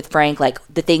lived with Frank,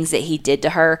 the things that he did to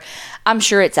her. I'm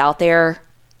sure it's out there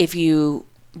if you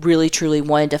really truly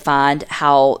wanted to find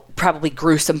how probably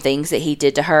gruesome things that he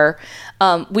did to her.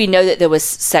 We know that there was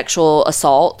sexual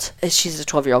assault. She's a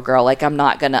 12-year-old girl.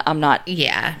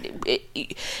 Yeah.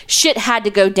 Shit had to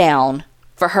go down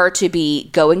for her to be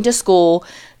going to school,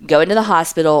 going to the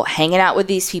hospital, hanging out with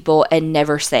these people, and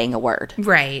never saying a word.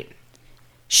 Right.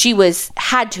 She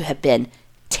had to have been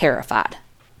terrified.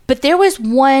 But there was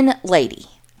one lady.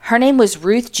 Her name was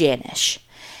Ruth Janish.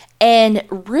 And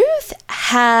Ruth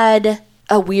had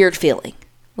a weird feeling.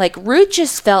 Ruth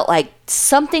just felt like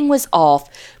something was off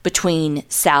between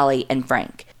Sally and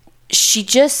Frank. She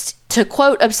just, to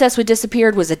quote Obsessed with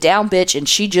Disappeared, was a down bitch, and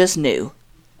she just knew.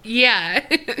 Yeah.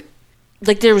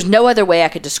 There was no other way I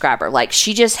could describe her.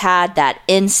 She just had that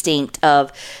instinct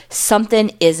of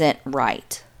something isn't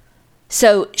right.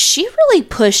 So she really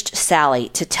pushed Sally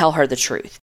to tell her the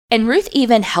truth. And Ruth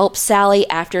even helped Sally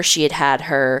after she had had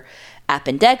her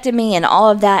appendectomy and all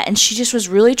of that. And she just was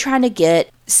really trying to get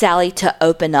Sally to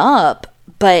open up,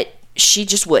 but she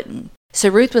just wouldn't. So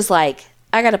Ruth was like,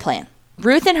 I got a plan.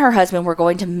 Ruth and her husband were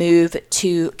going to move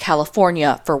to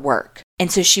California for work.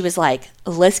 And so she was like,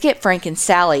 let's get Frank and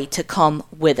Sally to come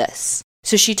with us.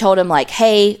 So she told him like,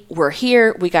 hey, we're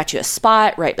here. We got you a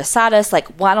spot right beside us. Like,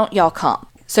 why don't y'all come?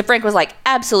 So Frank was like,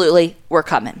 absolutely, we're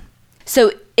coming.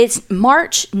 So it's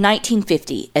March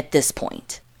 1950 at this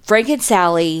point. Frank and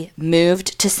Sally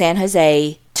moved to San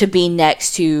Jose to be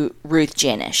next to Ruth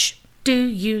Janish. Do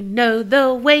you know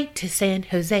the way to San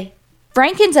Jose?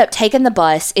 Frank ends up taking the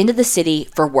bus into the city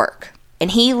for work,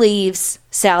 and he leaves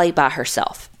Sally by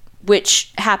herself,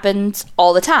 which happens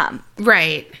all the time.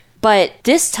 Right. But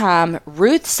this time,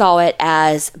 Ruth saw it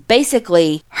as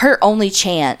basically her only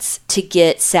chance to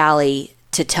get Sally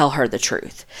to tell her the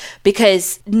truth.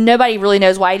 Because nobody really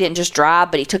knows why he didn't just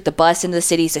drive, but he took the bus into the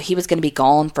city, so he was going to be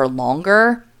gone for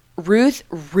longer. Ruth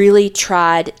really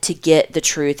tried to get the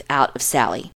truth out of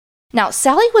Sally. Now,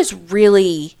 Sally was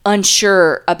really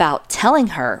unsure about telling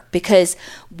her because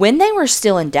when they were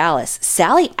still in Dallas,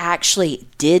 Sally actually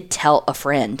did tell a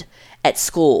friend at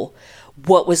school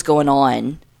what was going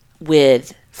on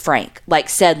with Frank.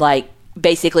 Said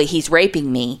basically he's raping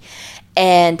me.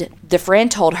 And the friend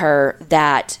told her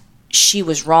that she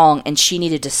was wrong and she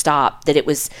needed to stop, that it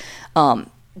was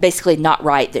basically not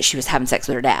right that she was having sex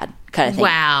with her dad kind of thing.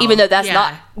 Wow. Even though that's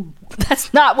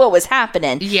not what was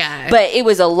happening. Yeah. But it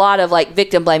was a lot of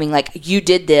victim blaming, you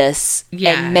did this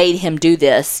and made him do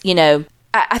this.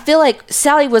 I feel like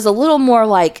Sally was a little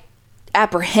more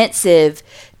apprehensive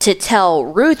to tell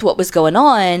Ruth what was going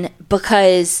on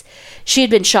because she had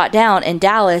been shot down in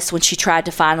Dallas when she tried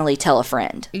to finally tell a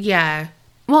friend. Yeah.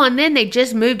 Well, and then they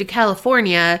just moved to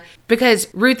California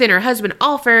because Ruth and her husband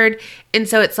offered. And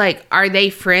so it's are they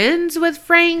friends with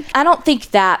Frank? I don't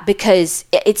think that, because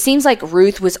it seems like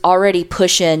Ruth was already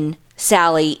pushing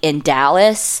Sally in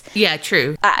Dallas. Yeah,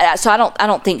 true. So I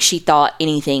don't think she thought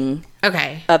anything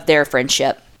of their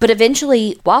friendship. But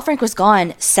eventually, while Frank was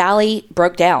gone, Sally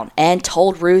broke down and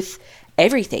told Ruth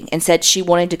everything and said she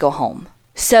wanted to go home.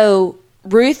 So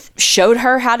Ruth showed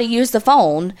her how to use the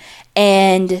phone,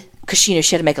 and because she had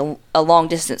to make a long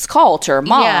distance call to her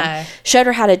mom, showed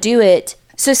her how to do it.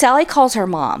 So Sally calls her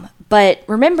mom. But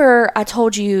remember, I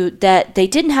told you that they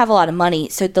didn't have a lot of money,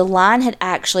 so the line had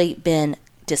actually been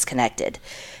disconnected.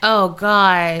 Oh,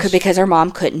 gosh. Because her mom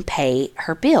couldn't pay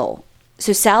her bill.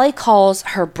 So Sally calls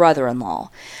her brother-in-law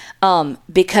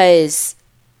because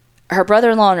her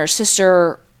brother-in-law and her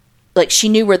sister, she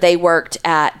knew where they worked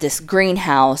at this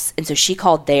greenhouse, and so she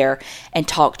called there and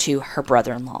talked to her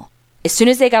brother-in-law. As soon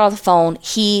as they got off the phone,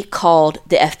 he called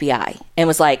the FBI and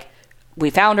was like,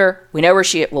 we found her. We know where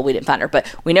she is. Well, we didn't find her, but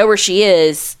we know where she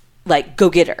is.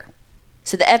 Go get her.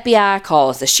 So the FBI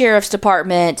calls the sheriff's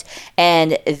department,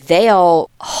 and they all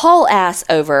haul ass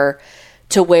over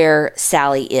to where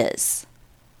Sally is.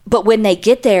 But when they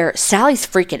get there, Sally's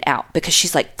freaking out because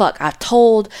she's like, fuck, I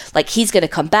told, he's going to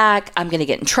come back. I'm going to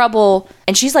get in trouble.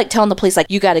 And she's telling the police,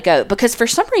 you got to go. Because for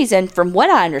some reason, from what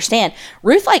I understand,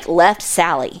 Ruth, left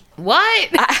Sally. What?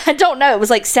 I don't know. It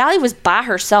was Sally was by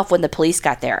herself when the police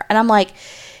got there. And I'm like,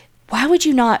 why would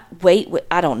you not wait?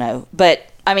 I don't know. But,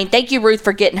 I mean, thank you, Ruth,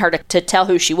 for getting her to tell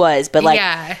who she was. But,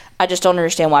 I just don't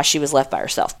understand why she was left by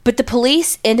herself. But the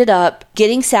police ended up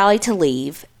getting Sally to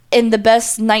leave. In the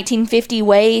best 1950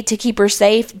 way to keep her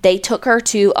safe, they took her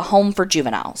to a home for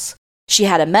juveniles. She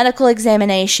had a medical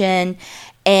examination,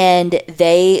 and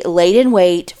they laid in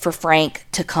wait for Frank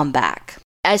to come back.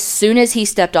 As soon as he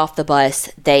stepped off the bus,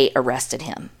 they arrested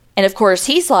him. And of course,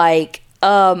 he's like,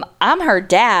 I'm her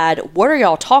dad. What are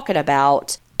y'all talking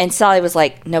about? And Sally was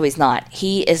like, no, he's not.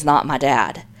 He is not my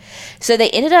dad. So they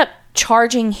ended up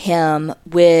charging him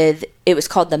with, it was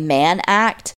called the Mann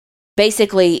Act.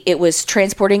 Basically, it was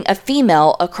transporting a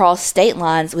female across state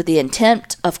lines with the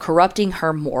intent of corrupting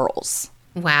her morals.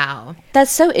 Wow. That's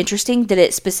so interesting that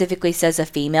it specifically says a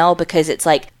female, because it's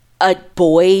a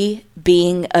boy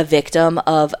being a victim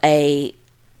of a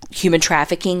human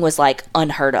trafficking was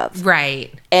unheard of.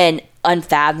 Right. And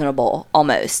unfathomable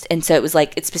almost. And so it was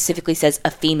it specifically says a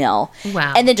female.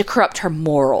 Wow. And then to corrupt her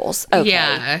morals. Okay.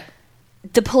 Yeah.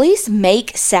 The police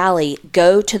make Sally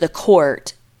go to the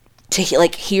court to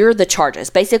hear the charges.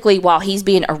 Basically, while he's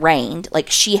being arraigned,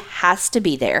 she has to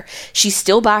be there. She's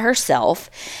still by herself,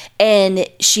 and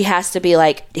she has to be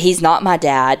he's not my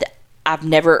dad. I've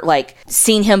never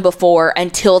seen him before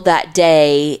until that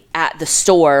day at the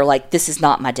store. This is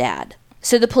not my dad.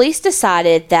 So the police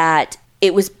decided that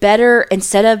it was better,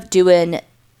 instead of doing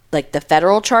like the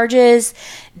federal charges,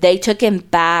 they took him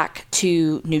back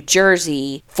to New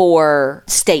Jersey for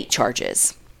state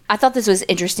charges. I thought this was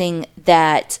interesting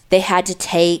that they had to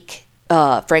take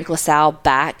Frank LaSalle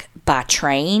back by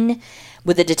train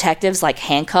with the detectives like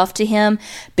handcuffed to him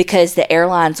because the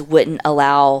airlines wouldn't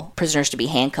allow prisoners to be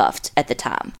handcuffed at the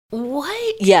time.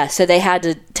 What? Yeah, so they had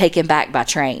to take him back by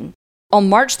train. On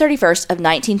March 31st of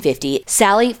 1950,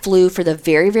 Sally flew for the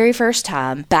very, very first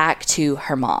time back to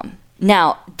her mom.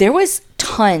 Now, there was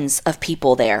tons of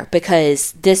people there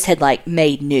because this had like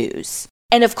made news.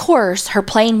 And of course, her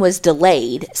plane was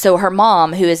delayed. So her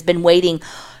mom, who has been waiting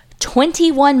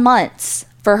 21 months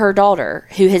for her daughter,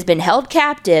 who has been held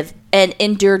captive and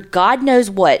endured God knows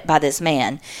what by this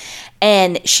man.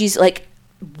 And she's like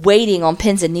waiting on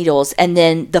pins and needles, and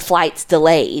then the flight's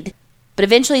delayed. But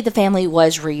eventually the family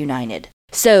was reunited.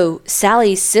 So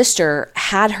Sally's sister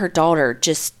had her daughter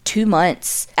just 2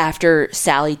 months after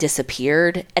Sally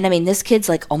disappeared. And I mean, this kid's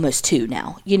like almost 2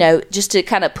 now, you know, just to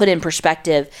kind of put in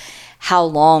perspective how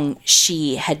long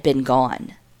she had been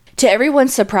gone. To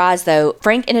everyone's surprise, though,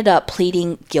 Frank ended up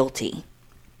pleading guilty.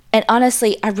 And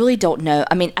honestly, I really don't know.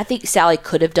 I mean, I think Sally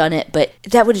could have done it, but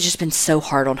that would have just been so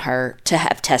hard on her to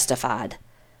have testified.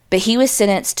 But he was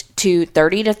sentenced to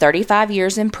 30 to 35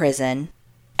 years in prison.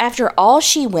 After all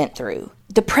she went through,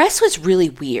 the press was really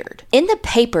weird. In the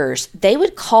papers, they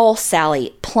would call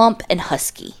Sally plump and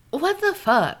husky. What the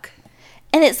fuck?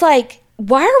 And it's like,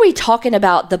 why are we talking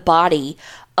about the body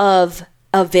of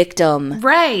a victim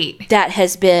that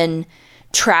has been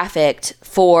trafficked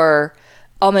for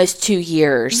almost 2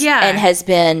 years and has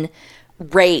been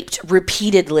raped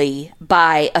repeatedly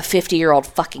by a 50-year-old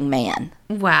fucking man?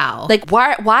 Wow. Like,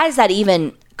 why is that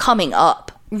even coming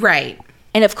up? Right.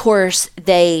 And of course,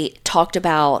 they talked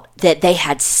about that they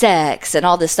had sex and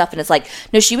all this stuff. And it's like,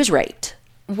 no, she was raped.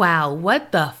 Wow.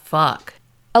 What the fuck?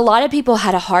 A lot of people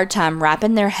had a hard time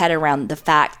wrapping their head around the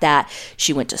fact that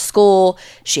she went to school,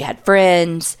 she had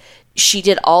friends, she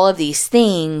did all of these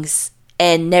things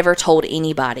and never told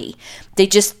anybody. They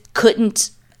just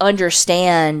couldn't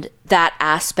understand that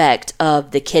aspect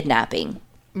of the kidnapping.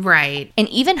 Right. And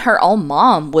even her own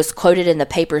mom was quoted in the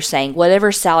paper saying,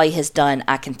 whatever Sally has done,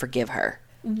 I can forgive her.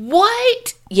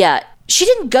 What? Yeah, she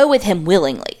didn't go with him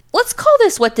willingly. Let's call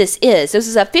this what this is. This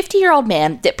is a 50-year-old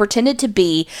man that pretended to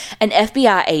be an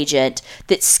FBI agent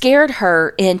that scared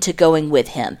her into going with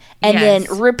him and then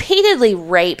repeatedly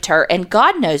raped her and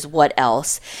God knows what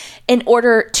else in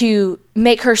order to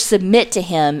make her submit to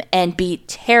him and be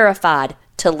terrified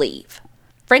to leave.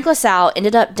 Frank LaSalle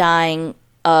ended up dying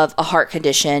of a heart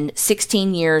condition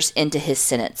 16 years into his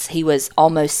sentence. He was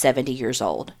almost 70 years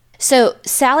old. So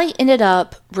Sally ended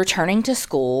up returning to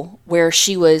school where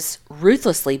she was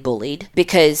ruthlessly bullied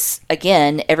because,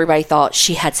 again, everybody thought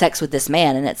she had sex with this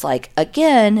man. And it's like,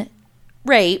 again,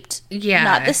 raped,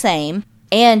 not the same.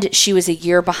 And she was a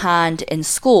year behind in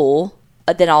school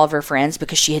than all of her friends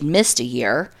because she had missed a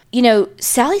year. You know,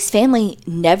 Sally's family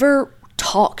never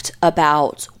talked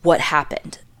about what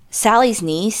happened. Sally's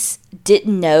niece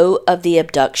didn't know of the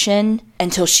abduction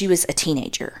until she was a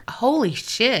teenager. Holy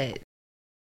shit.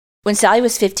 When Sally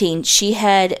was 15, she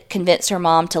had convinced her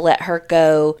mom to let her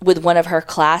go with one of her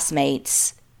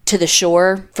classmates to the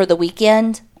shore for the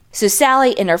weekend. So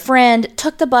Sally and her friend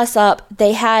took the bus up.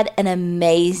 They had an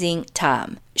amazing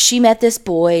time. She met this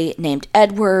boy named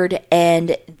Edward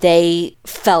and they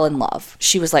fell in love.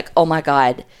 She was like, oh my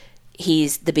God,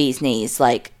 he's the bee's knees.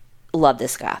 Like, love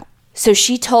this guy. So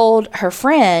she told her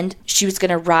friend she was going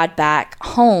to ride back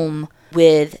home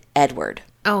with Edward.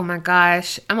 Oh my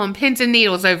gosh. I'm on pins and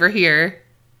needles over here.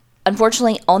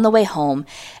 Unfortunately, on the way home,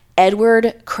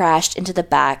 Edward crashed into the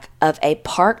back of a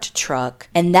parked truck,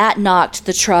 and that knocked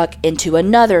the truck into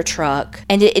another truck,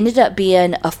 and it ended up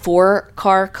being a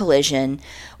 4-car collision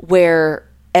where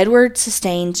Edward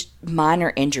sustained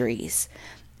minor injuries,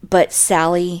 but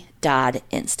Sally died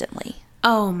instantly.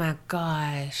 Oh my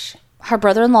gosh. Her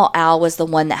brother-in-law, Al, was the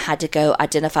one that had to go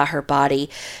identify her body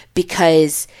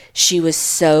because she was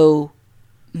so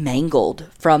mangled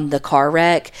from the car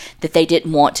wreck that they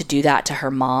didn't want to do that to her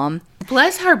mom.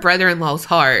 Bless her brother-in-law's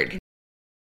heart.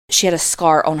 She had a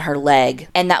scar on her leg,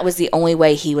 and that was the only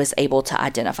way he was able to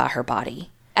identify her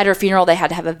body. At her funeral, they had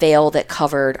to have a veil that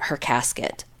covered her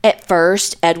casket. At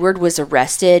first, Edward was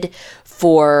arrested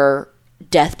for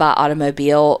death by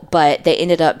automobile, but they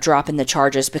ended up dropping the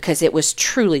charges because it was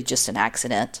truly just an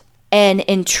accident. And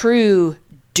in true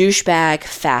douchebag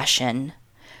fashion,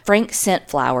 Frank sent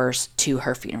flowers to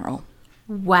her funeral.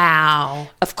 Wow.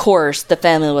 Of course, the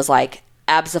family was like,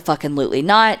 abso-fucking-lutely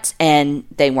not, and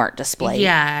they weren't displayed.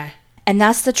 Yeah. And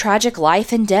that's the tragic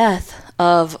life and death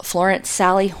of Florence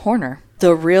Sally Horner.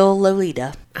 The real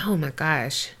Lolita. Oh my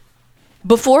gosh.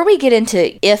 Before we get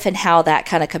into if and how that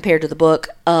kind of compared to the book,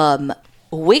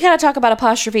 we got to talk about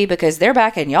Apostrophe because they're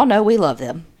back and y'all know we love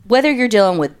them. Whether you're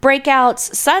dealing with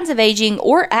breakouts, signs of aging,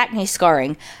 or acne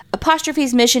scarring,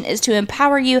 Apostrophe's mission is to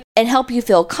empower you and help you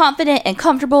feel confident and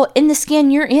comfortable in the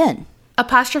skin you're in.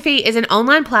 Apostrophe is an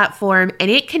online platform and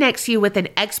it connects you with an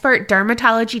expert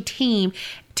dermatology team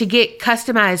to get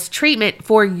customized treatment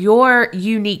for your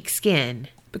unique skin.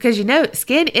 Because you know,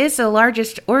 skin is the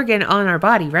largest organ on our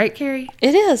body, right, Carrie?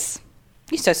 It is.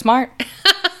 You're so smart.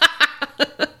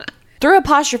 Through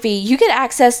Apostrophe, you get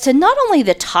access to not only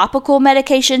the topical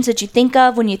medications that you think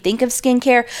of when you think of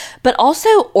skincare, but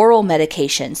also oral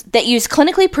medications that use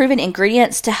clinically proven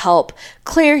ingredients to help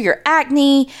clear your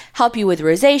acne, help you with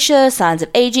rosacea, signs of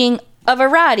aging, a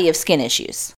variety of skin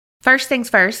issues. First things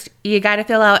first, you got to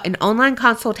fill out an online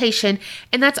consultation,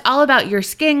 and that's all about your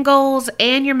skin goals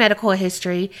and your medical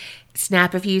history.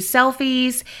 Snap a few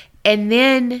selfies, and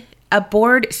then a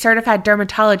board-certified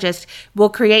dermatologist will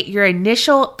create your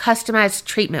initial customized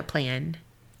treatment plan.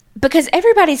 Because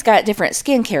everybody's got different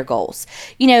skincare goals.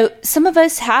 You know, some of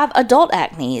us have adult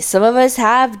acne. Some of us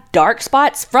have dark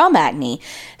spots from acne.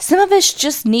 Some of us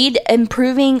just need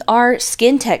improving our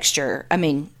skin texture. I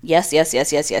mean, yes, and yes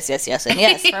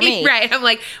for me. Right. I'm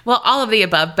like, well, all of the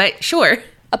above, but sure.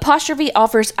 Apostrophe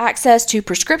offers access to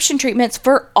prescription treatments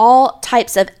for all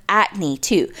types of acne,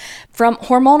 too. From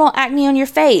hormonal acne on your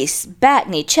face, back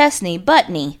knee, chest knee, butt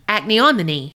knee. Acne on the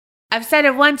knee. I've said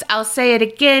it once, I'll say it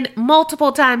again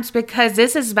multiple times because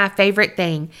this is my favorite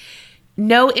thing.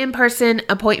 No in-person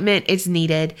appointment is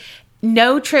needed.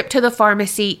 No trip to the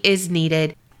pharmacy is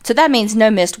needed. So that means no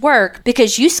missed work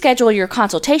because you schedule your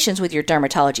consultations with your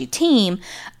dermatology team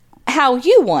how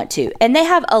you want to. And they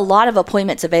have a lot of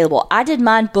appointments available. I did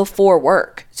mine before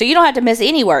work. So you don't have to miss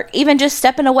any work, even just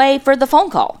stepping away for the phone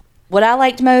call. What I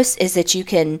liked most is that you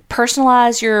can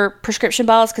personalize your prescription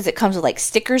bottles because it comes with like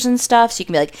stickers and stuff. So you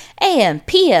can be like, AM,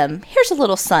 PM, here's a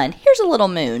little sun, here's a little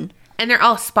moon. And they're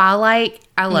all spa-like.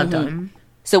 I loved them.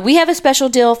 So we have a special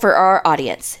deal for our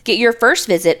audience. Get your first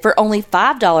visit for only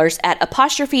 $5 at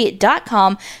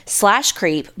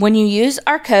apostrophe.com/creep when you use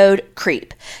our code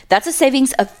CREEP. That's a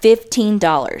savings of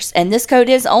 $15. And this code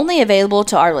is only available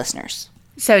to our listeners.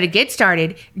 So to get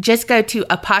started, just go to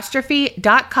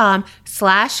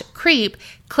apostrophe.com/creep,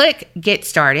 click get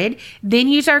started, then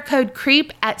use our code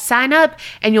CREEP at sign up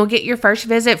and you'll get your first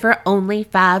visit for only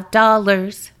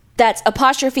 $5. That's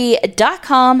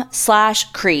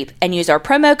apostrophe.com/creep and use our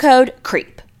promo code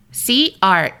CREEP.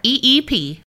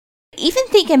 CREEP. Even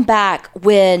thinking back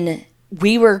when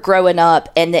we were growing up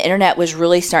and the internet was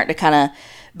really starting to kind of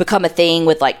become a thing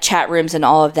with like chat rooms and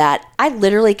all of that, I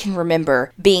literally can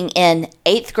remember being in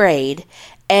 8th grade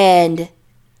and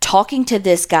talking to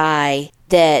this guy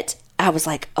that I was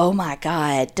like, oh my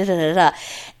God,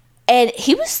 and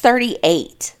he was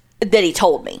 38 that he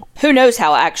told me. Who knows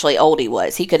how actually old he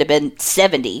was? He could have been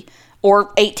 70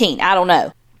 or 18. I don't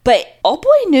know. But old boy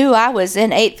knew I was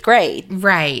in 8th grade.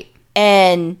 Right.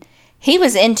 And he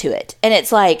was into it. And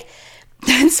it's like,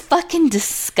 that's fucking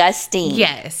disgusting.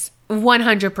 Yes.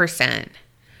 100%.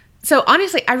 So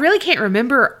honestly, I really can't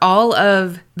remember all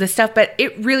of the stuff, but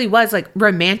it really was like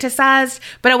romanticized,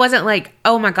 but I wasn't like,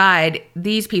 oh my God,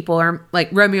 these people are like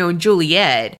Romeo and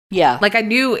Juliet. Yeah. Like I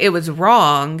knew it was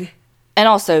wrong. And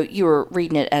also you were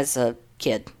reading it as a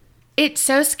kid. It's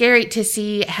so scary to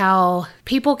see how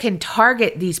people can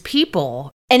target these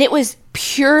people. And it was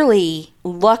purely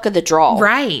luck of the draw.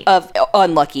 Right.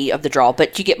 Unlucky of the draw,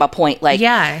 but you get my point. Like,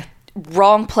 yeah.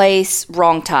 Wrong place,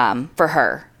 wrong time for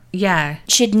her. Yeah.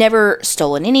 She'd never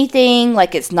stolen anything.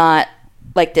 Like, it's not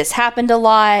like this happened a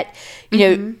lot. You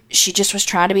know, she just was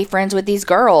trying to be friends with these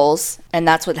girls, and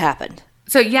that's what happened.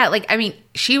 So, yeah, like, I mean,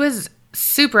 she was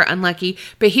super unlucky,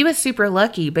 but he was super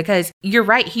lucky because you're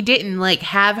right. He didn't like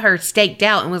have her staked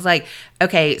out and was like,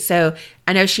 okay, so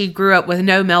I know she grew up with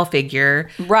no male figure.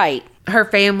 Right. Her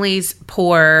family's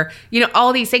poor, you know,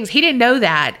 all these things. He didn't know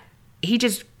that. He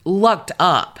just lucked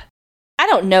up. I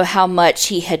don't know how much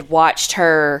he had watched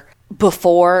her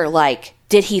before. Like,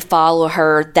 did he follow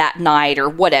her that night or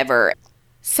whatever?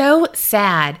 So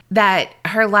sad that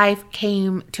her life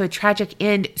came to a tragic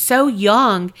end so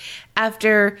young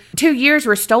after 2 years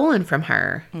were stolen from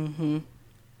her. Mm-hmm.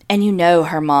 And you know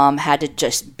her mom had to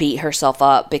just beat herself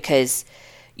up because,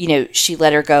 you know, she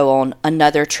let her go on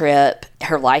another trip.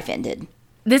 Her life ended.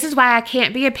 This is why I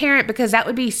can't be a parent, because that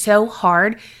would be so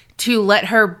hard to let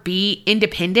her be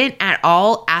independent at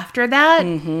all after that.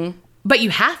 Mm-hmm. But you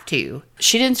have to.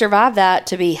 She didn't survive that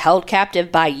to be held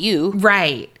captive by you.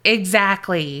 Right.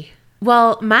 Exactly.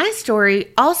 Well, my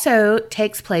story also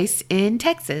takes place in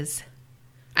Texas.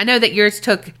 I know that yours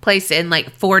took place in like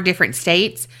 4 different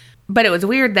states, but it was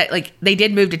weird that like they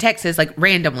did move to Texas like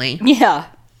randomly. Yeah.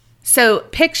 So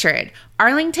picture it.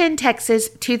 Arlington, Texas,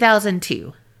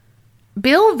 2002.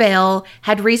 Bill Vaile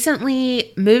had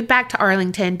recently moved back to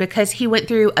Arlington because he went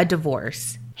through a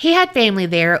divorce. He had family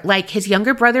there, like his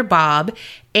younger brother Bob,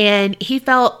 and he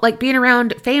felt like being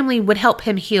around family would help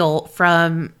him heal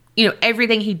from,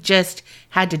 everything he just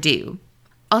had to do.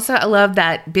 Also, I love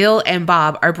that Bill and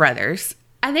Bob are brothers.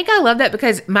 I think I love that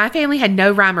because my family had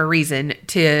no rhyme or reason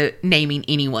to naming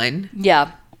anyone.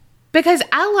 Yeah. Because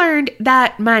I learned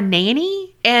that my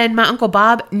nanny and my Uncle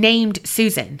Bob named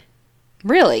Susan.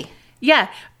 Really? Yeah.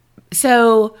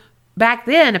 So back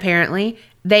then, apparently,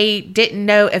 they didn't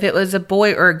know if it was a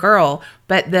boy or a girl,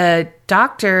 but the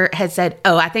doctor had said,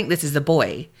 oh, I think this is a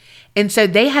boy. And so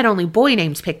they had only boy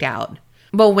names picked out.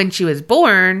 Well, when she was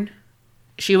born,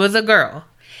 she was a girl.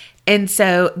 And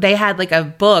so they had like a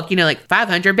book, like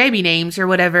 500 baby names or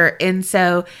whatever. And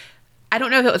so I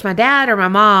don't know if it was my dad or my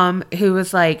mom who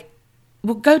was like,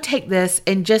 well, go take this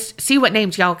and just see what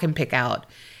names y'all can pick out.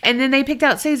 And then they picked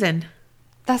out Susan.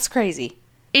 That's crazy.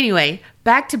 Anyway,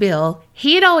 back to Bill.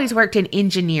 He had always worked in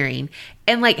engineering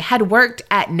and like had worked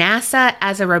at NASA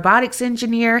as a robotics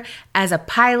engineer, as a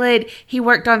pilot. He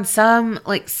worked on some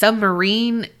like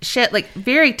submarine shit, like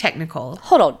very technical.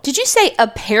 Hold on. Did you say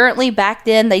apparently back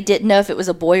then they didn't know if it was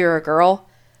a boy or a girl?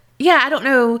 Yeah, I don't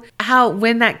know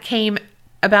when that came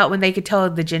about when they could tell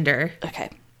the gender. Okay.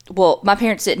 Well, my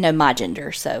parents didn't know my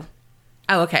gender, so.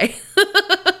 Oh, okay.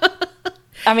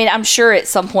 I mean, I'm sure at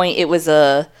some point it was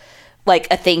a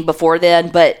thing before then,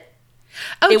 but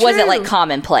it wasn't like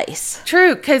commonplace.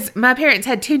 True, because my parents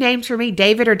had 2 names for me,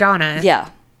 David or Donna. Yeah,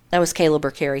 that was Caleb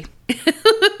or Carrie.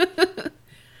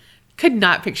 Could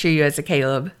not picture you as a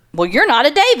Caleb. Well, you're not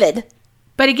a David.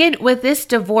 But again, with this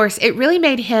divorce, it really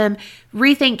made him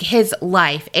rethink his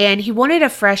life, and he wanted a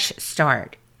fresh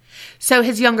start. So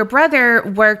his younger brother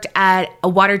worked at a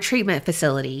water treatment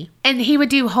facility, and he would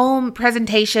do home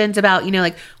presentations about,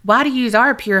 like why to use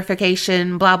our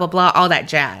purification, blah, blah, blah, all that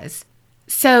jazz.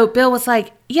 So Bill was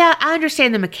like, yeah, I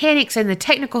understand the mechanics and the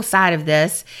technical side of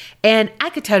this, and I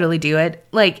could totally do it.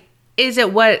 Like, is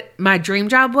it what my dream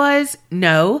job was?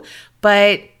 No,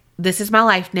 but this is my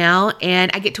life now,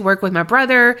 and I get to work with my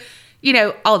brother,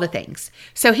 all the things.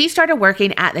 So he started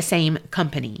working at the same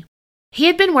company. He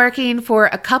had been working for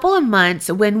a couple of months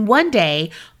when one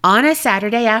day, on a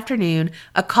Saturday afternoon,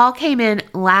 a call came in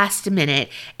last minute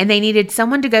and they needed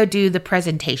someone to go do the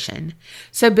presentation.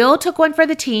 So Bill took one for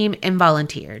the team and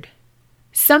volunteered.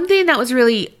 Something that was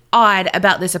really odd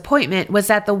about this appointment was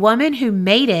that the woman who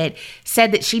made it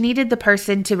said that she needed the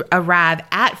person to arrive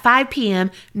at 5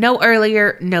 p.m., no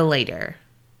earlier, no later.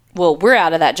 Well, we're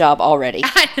out of that job already.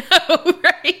 I know,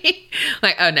 right?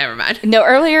 Like, oh, never mind. No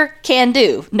earlier, can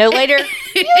do. No later,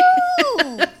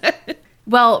 no.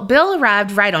 Well, Bill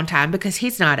arrived right on time because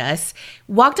he's not us,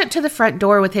 walked up to the front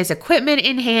door with his equipment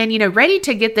in hand, ready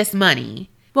to get this money.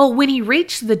 Well, when he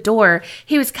reached the door,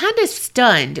 he was kind of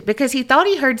stunned because he thought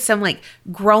he heard some like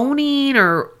groaning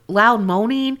or loud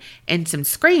moaning and some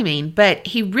screaming, but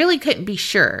he really couldn't be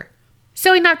sure.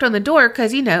 So he knocked on the door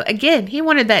because, again, he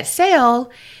wanted that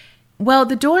sale. Well,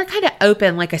 the door kind of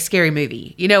opened like a scary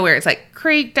movie, where it's like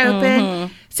creaked open.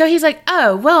 Mm-hmm. So he's like,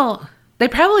 oh, well, they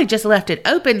probably just left it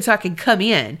open so I could come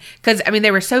in. Because, they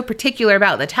were so particular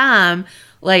about the time.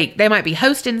 Like, they might be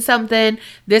hosting something.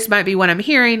 This might be what I'm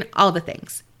hearing. All the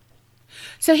things.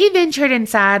 So he ventured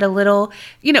inside a little,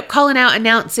 calling out,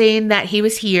 announcing that he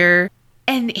was here.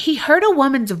 And he heard a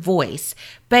woman's voice,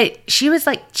 but she was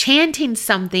like chanting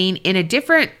something in a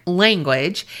different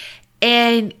language.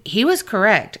 And he was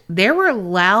correct. There were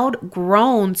loud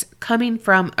groans coming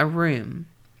from a room.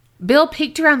 Bill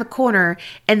peeked around the corner,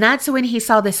 and that's when he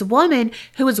saw this woman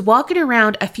who was walking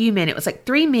around a few men. It was like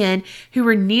 3 men who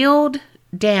were kneeled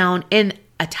down in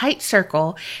a tight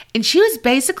circle, and she was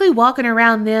basically walking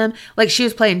around them like she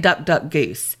was playing Duck, Duck,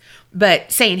 Goose,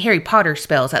 but saying Harry Potter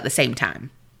spells at the same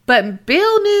time. But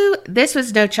Bill knew this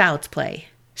was no child's play.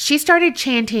 She started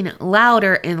chanting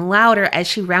louder and louder as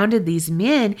she rounded these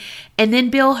men, and then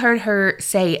Bill heard her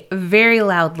say very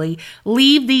loudly,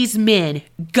 "Leave these men.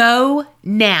 Go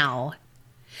now."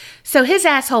 So his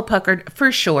asshole puckered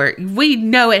for sure. We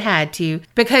know it had to,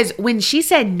 because when she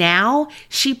said now,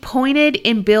 she pointed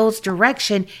in Bill's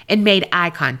direction and made eye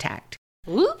contact.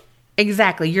 Ooh.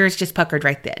 Exactly. Yours just puckered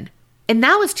right then. And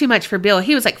that was too much for Bill.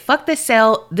 He was like, fuck this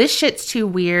sale. This shit's too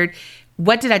weird.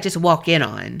 What did I just walk in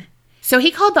on? So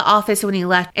he called the office when he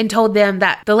left and told them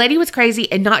that the lady was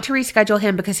crazy and not to reschedule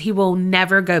him because he will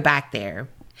never go back there.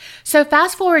 So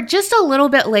fast forward just a little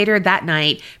bit later that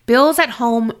night, Bill's at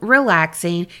home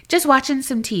relaxing, just watching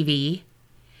some TV.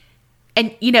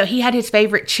 And, he had his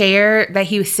favorite chair that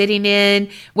he was sitting in.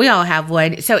 We all have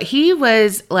one. So he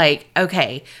was like,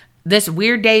 okay, this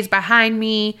weird day's behind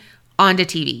me, onto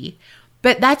TV.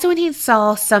 But that's when he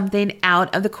saw something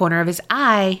out of the corner of his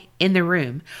eye in the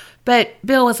room. But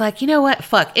Bill was like, you know what?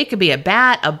 Fuck, it could be a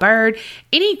bat, a bird,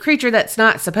 any creature that's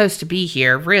not supposed to be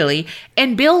here, really.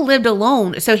 And Bill lived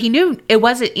alone, so he knew it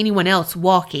wasn't anyone else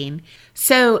walking.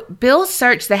 So Bill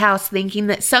searched the house thinking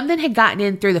that something had gotten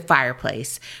in through the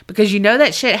fireplace. Because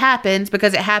that shit happens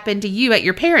because it happened to you at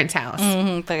your parents' house.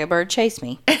 Mm-hmm, like a bird chased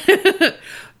me.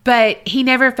 But he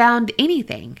never found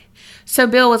anything. So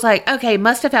Bill was like, okay,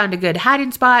 must have found a good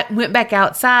hiding spot, went back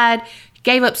outside,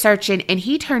 gave up searching, and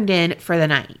he turned in for the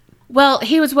night. Well,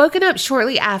 he was woken up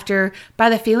shortly after by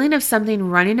the feeling of something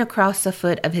running across the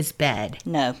foot of his bed.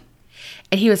 No.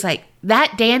 And he was like,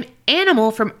 that damn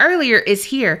animal from earlier is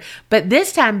here. But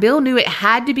this time, Bill knew it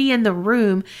had to be in the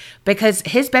room because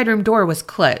his bedroom door was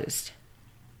closed.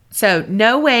 So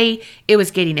no way it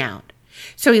was getting out.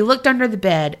 So he looked under the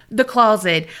bed, the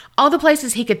closet, all the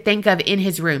places he could think of in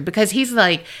his room because he's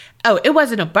like, oh, it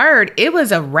wasn't a bird, it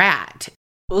was a rat.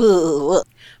 Ooh.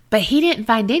 But he didn't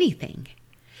find anything.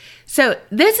 So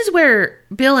this is where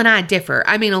Bill and I differ.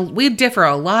 I mean, we differ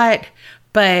a lot,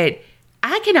 but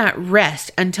I cannot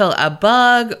rest until a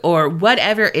bug or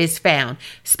whatever is found,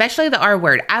 especially the R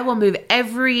word. I will move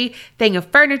everything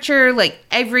of furniture,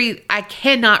 I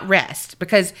cannot rest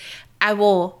because I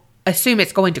will assume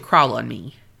it's going to crawl on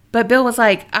me. But Bill was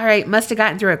like, all right, must have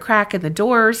gotten through a crack in the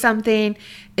door or something.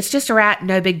 It's just a rat,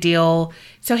 no big deal.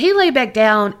 So he lay back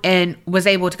down and was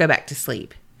able to go back to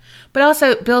sleep. But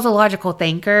also, Bill's a logical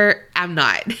thinker. I'm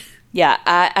not. Yeah,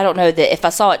 I don't know that if I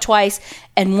saw it twice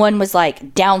and one was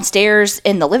like downstairs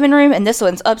in the living room and this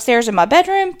one's upstairs in my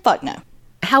bedroom, fuck no.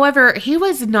 However, he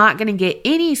was not going to get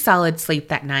any solid sleep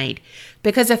that night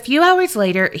because a few hours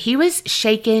later, he was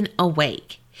shaken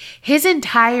awake. His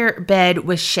entire bed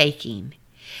was shaking.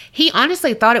 He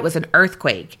honestly thought it was an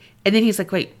earthquake. And then he's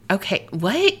like, wait, okay,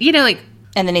 what?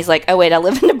 And then he's like, oh, wait, I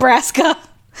live in Nebraska.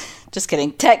 Just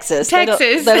kidding. Texas. They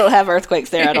don't have earthquakes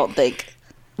there, I don't think.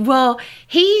 Well,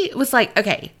 he was like,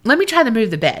 okay, let me try to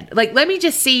move the bed. Let me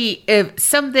just see if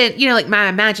something, my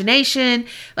imagination,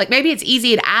 maybe it's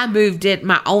easy and I moved it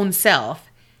my own self.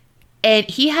 And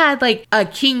he had a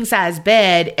king size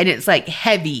bed and it's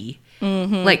heavy,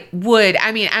 wood.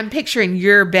 I mean, I'm picturing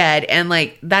your bed and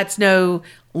that's no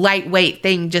lightweight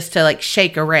thing just to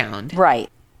shake around. Right.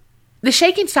 The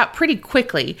shaking stopped pretty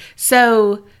quickly.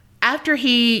 So after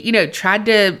he, tried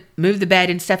to move the bed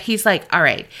and stuff, he's like, all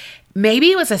right,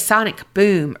 maybe it was a sonic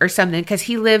boom or something because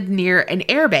he lived near an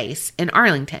air base in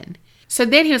Arlington. So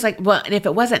then he was like, well, and if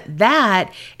it wasn't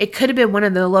that, it could have been one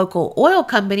of the local oil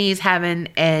companies having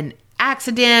an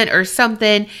accident or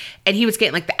something. And he was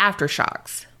getting the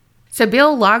aftershocks. So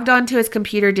Bill logged onto his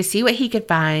computer to see what he could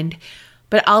find.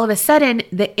 But all of a sudden,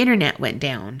 the internet went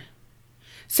down.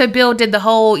 So Bill did the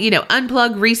whole,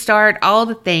 unplug, restart, all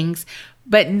the things.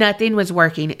 But nothing was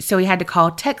working, so he had to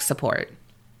call tech support.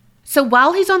 So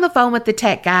while he's on the phone with the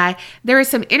tech guy, there was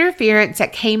some interference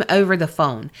that came over the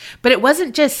phone. But it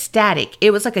wasn't just static.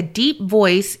 It was like a deep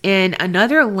voice in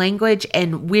another language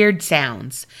and weird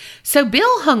sounds. So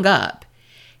Bill hung up.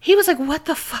 He was like, what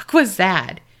the fuck was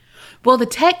that? Well, the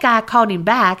tech guy called him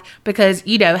back because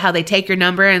you know how they take your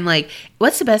number and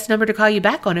what's the best number to call you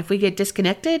back on if we get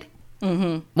disconnected?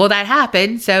 Mm-hmm. Well, that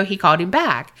happened, so he called him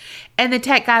back. And the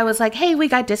tech guy was like, hey, we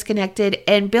got disconnected.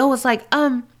 And Bill was like,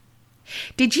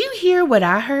 did you hear what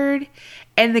I heard?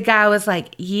 And the guy was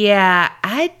like, yeah,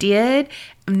 I did.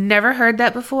 I've never heard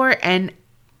that before. And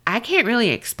I can't really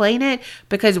explain it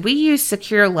because we use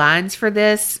secure lines for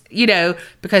this,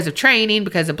 because of training,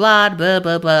 because of blah, blah,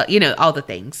 blah, blah, all the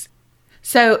things.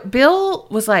 So Bill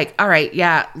was like, all right,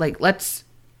 yeah, let's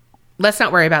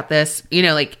not worry about this.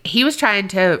 He was trying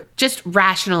to just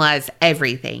rationalize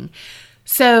everything.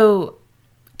 So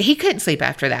he couldn't sleep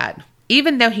after that,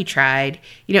 even though he tried.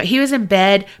 He was in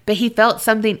bed, but he felt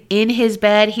something in his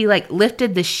bed. He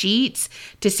lifted the sheets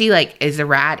to see is a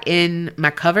rat in my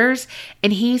covers.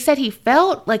 And he said he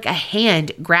felt a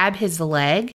hand grab his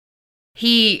leg.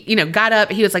 He, got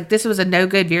up. He was like, this was a no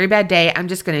good, very bad day. I'm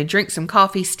just going to drink some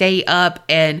coffee, stay up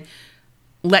and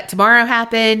let tomorrow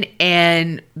happen,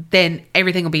 and then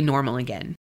everything will be normal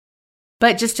again.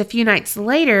 But just a few nights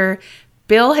later,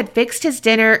 Bill had fixed his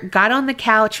dinner, got on the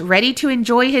couch, ready to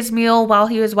enjoy his meal while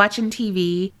he was watching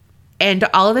TV, and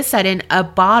all of a sudden, a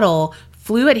bottle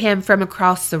flew at him from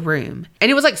across the room.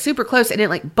 And it was like super close and it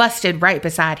like busted right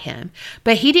beside him.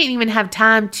 But he didn't even have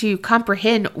time to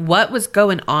comprehend what was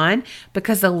going on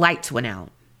because the lights went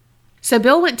out. So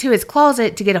Bill went to his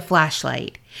closet to get a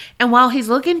flashlight. And while he's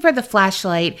looking for the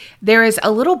flashlight, there is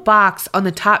a little box on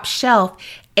the top shelf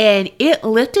and it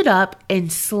lifted up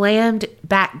and slammed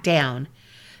back down.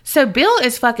 So Bill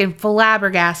is fucking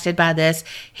flabbergasted by this.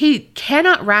 He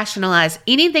cannot rationalize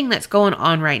anything that's going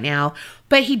on right now,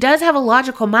 but he does have a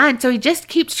logical mind, so he just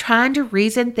keeps trying to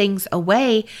reason things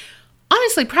away.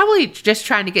 Honestly, probably just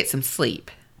trying to get some sleep.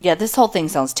 Yeah, this whole thing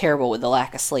sounds terrible with the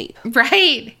lack of sleep.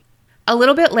 Right. A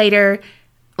little bit later,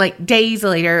 like days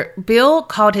later, Bill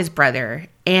called his brother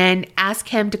and asked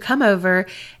him to come over,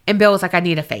 and Bill was like, I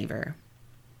need a favor.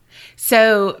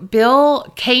 So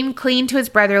Bill came clean to his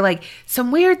brother, like,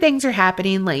 some weird things are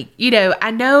happening. Like, I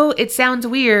know it sounds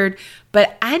weird,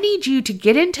 but I need you to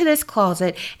get into this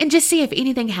closet and just see if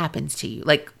anything happens to you.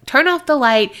 Like, turn off the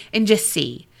light and just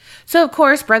see. So, of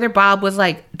course, Brother Bob was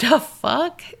like, the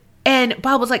fuck? And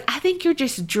Bob was like, I think you're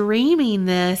just dreaming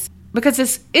this because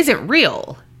this isn't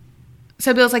real.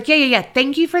 So Bill's like, yeah,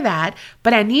 thank you for that.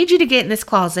 But I need you to get in this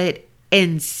closet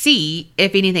and see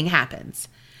if anything happens.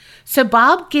 So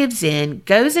Bob gives in,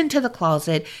 goes into the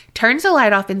closet, turns the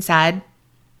light off inside.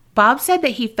 Bob said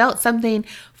that he felt something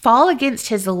fall against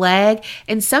his leg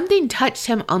and something touched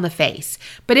him on the face.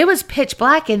 But it was pitch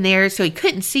black in there, so he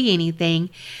couldn't see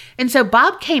anything. And so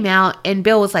Bob came out and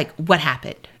Bill was like, what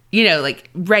happened? Like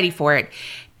ready for it.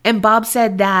 And Bob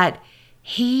said that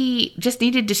he just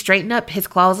needed to straighten up his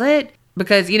closet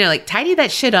because, like tidy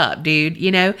that shit up, dude,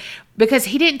 because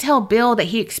he didn't tell Bill that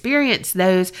he experienced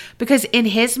those because in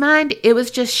his mind, it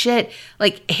was just shit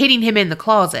like hitting him in the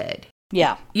closet.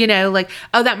 Yeah. Like,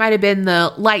 oh, that might have been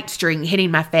the light string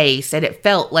hitting my face and it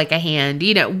felt like a hand,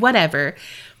 whatever.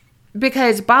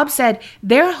 Because Bob said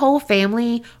their whole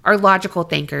family are logical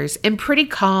thinkers and pretty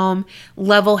calm,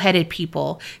 level-headed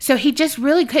people. So he just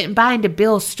really couldn't buy into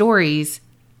Bill's stories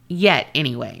yet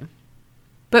anyway.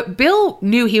 But Bill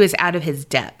knew he was out of his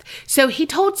depth. So he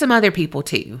told some other people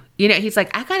too. He's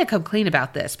like, I got to come clean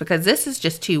about this because this is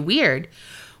just too weird.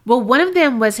 Well, one of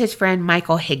them was his friend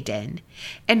Michael Higdon.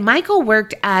 And Michael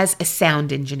worked as a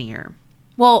sound engineer.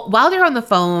 Well, while they're on the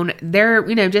phone, they're,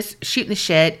 just shooting the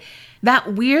shit.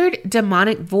 That weird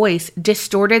demonic voice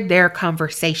distorted their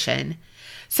conversation.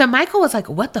 So Michael was like,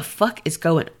 what the fuck is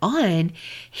going on?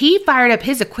 He fired up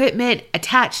his equipment,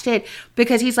 attached it,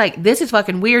 because he's like, this is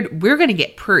fucking weird. We're going to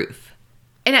get proof.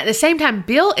 And at the same time,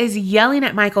 Bill is yelling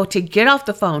at Michael to get off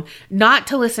the phone, not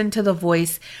to listen to the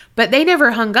voice. But they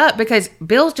never hung up because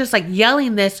Bill's just like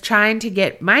yelling this, trying to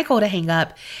get Michael to hang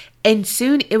up. And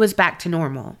soon it was back to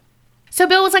normal. So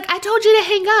Bill was like, I told you to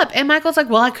hang up. And Michael's like,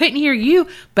 well, I couldn't hear you,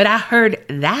 but I heard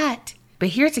that. But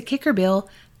here's the kicker, Bill.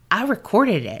 I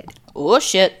recorded it. Oh,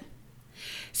 shit.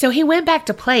 So he went back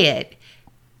to play it,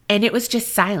 and it was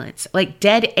just silence, like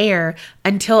dead air,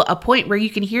 until a point where you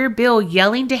can hear Bill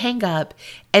yelling to hang up,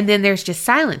 and then there's just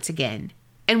silence again.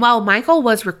 And while Michael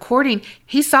was recording,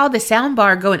 he saw the sound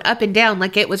bar going up and down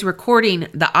like it was recording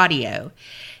the audio.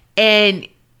 And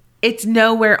it's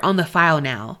nowhere on the file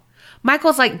now.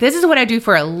 Michael's like, this is what I do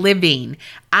for a living.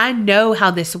 I know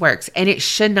how this works, and it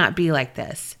should not be like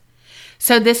this.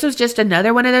 So this was just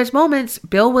another one of those moments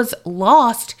Bill was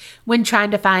lost when trying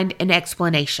to find an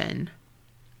explanation.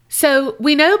 So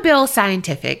we know Bill's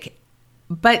scientific,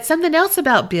 but something else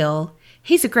about Bill,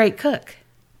 he's a great cook.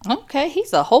 Okay,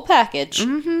 he's a whole package.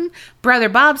 Mm-hmm. Brother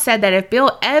Bob said that if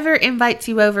Bill ever invites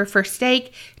you over for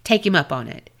steak, take him up on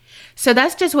it. So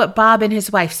that's just what Bob and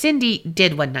his wife Cindy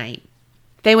did one night.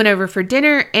 They went over for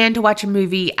dinner and to watch a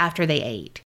movie after they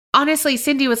ate. Honestly,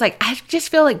 Cindy was like, I just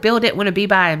feel like Bill didn't want to be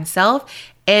by himself,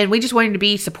 and we just wanted to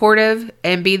be supportive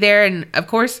and be there. And of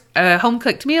course, a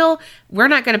home-cooked meal, we're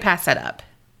not going to pass that up.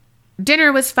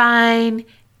 Dinner was fine.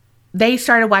 They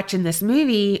started watching this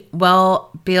movie.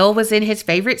 Well, Bill was in his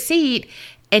favorite seat,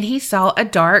 and he saw a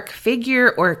dark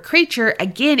figure or creature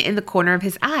again in the corner of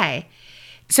his eye.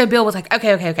 So Bill was like,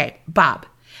 okay, Bob,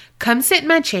 come sit in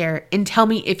my chair and tell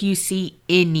me if you see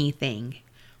anything.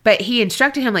 But he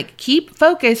instructed him, like, keep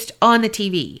focused on the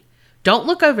TV. Don't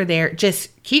look over there.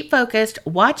 Just keep focused.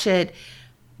 Watch it.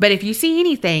 But if you see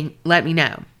anything, let me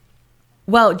know.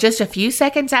 Well, just a few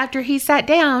seconds after he sat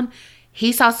down,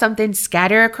 he saw something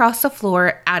scatter across the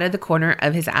floor out of the corner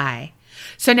of his eye.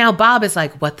 So now Bob is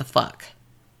like, what the fuck?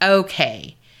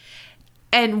 Okay.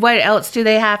 And what else do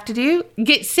they have to do?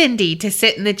 Get Cindy to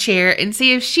sit in the chair and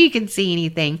see if she can see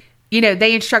anything.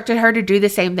 They instructed her to do the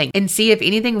same thing and see if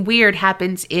anything weird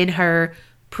happens in her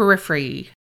peripheral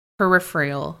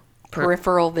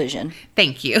vision.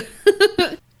 Thank you.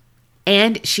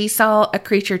 and she saw a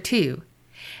creature too.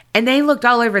 And they looked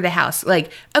all over the house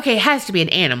like, okay, it has to be an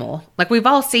animal. Like, we've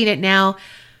all seen it now.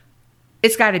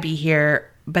 It's got to be here.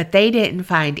 But they didn't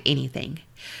find anything.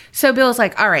 So Bill's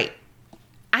like, all right,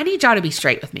 I need y'all to be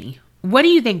straight with me. What do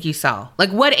you think you saw? Like,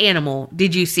 what animal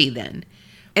did you see then?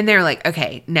 And they're like,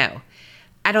 okay, no,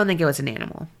 I don't think it was an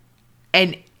animal.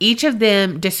 And each of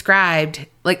them described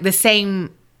like the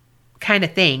same kind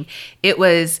of thing. It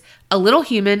was a little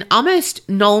human, almost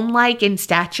gnome-like in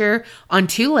stature, on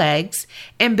 2 legs.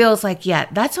 And Bill's like, yeah,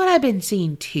 that's what I've been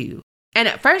seeing too. And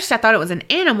at first I thought it was an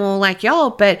animal like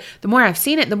y'all, but the more I've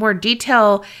seen it, the more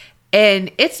detail,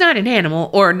 and it's not an animal,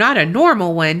 or not a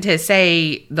normal one to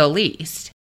say the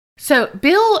least. So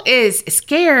Bill is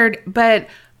scared, but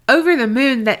over the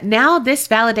moon that now this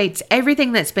validates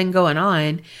everything that's been going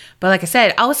on. But like I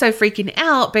said, also freaking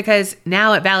out because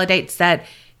now it validates that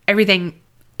everything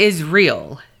is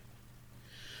real.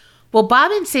 Well,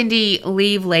 Bob and Cindy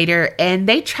leave later and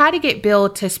they try to get Bill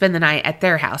to spend the night at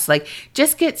their house. Like,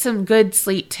 just get some good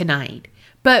sleep tonight.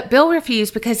 But Bill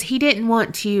refused because he didn't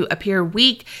want to appear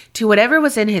weak to whatever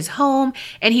was in his home,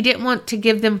 and he didn't want to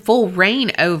give them full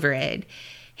reign over it.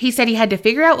 He said he had to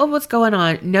figure out what was going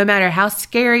on, no matter how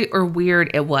scary or weird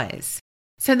it was.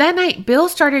 So that night, Bill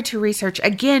started to research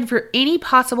again for any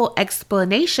possible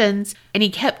explanations, and he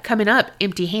kept coming up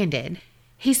empty-handed.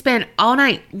 He spent all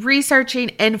night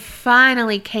researching and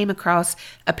finally came across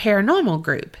a paranormal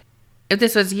group. If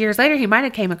this was years later, he might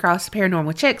have came across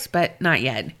Paranormal Chicks, but not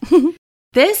yet.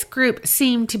 This group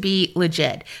seemed to be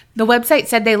legit. The website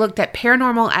said they looked at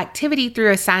paranormal activity through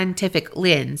a scientific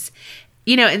lens.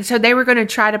 And so they were going to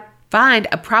try to find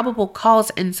a probable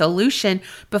cause and solution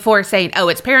before saying, oh,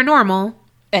 it's paranormal.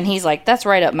 And he's like, that's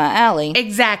right up my alley.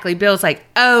 Exactly. Bill's like,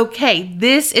 okay,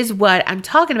 this is what I'm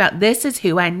talking about. This is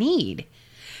who I need.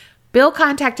 Bill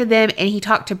contacted them and he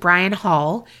talked to Brian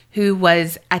Hall, who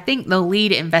was, I think, the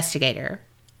lead investigator.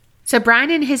 So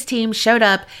Brian and his team showed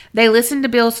up. They listened to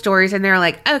Bill's stories and they're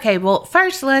like, okay, well,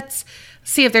 first let's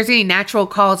see if there's any natural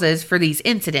causes for these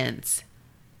incidents.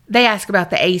 They ask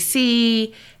about the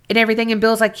AC and everything. And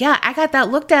Bill's like, yeah, I got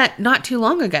that looked at not too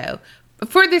long ago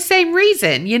for the same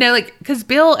reason, because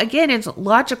Bill, again, is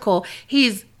logical.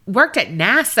 He's worked at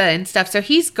NASA and stuff. So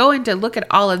he's going to look at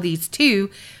all of these too,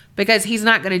 because he's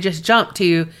not going to just jump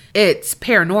to it's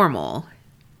paranormal.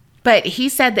 But he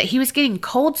said that he was getting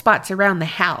cold spots around the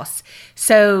house.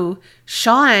 So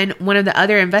Sean, one of the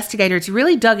other investigators,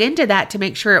 really dug into that to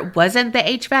make sure it wasn't the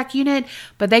HVAC unit,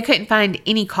 but they couldn't find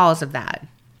any cause of that.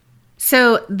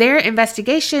 So their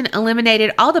investigation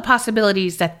eliminated all the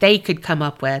possibilities that they could come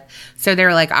up with. So they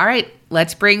were like, all right,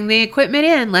 let's bring the equipment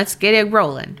in. Let's get it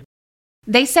rolling.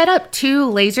 They set up 2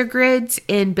 laser grids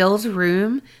in Bill's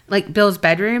room, like Bill's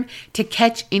bedroom, to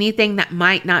catch anything that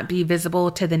might not be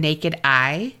visible to the naked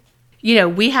eye.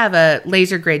 We have a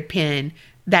laser grid pin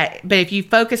but if you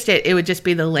focused it, it would just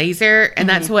be the laser. And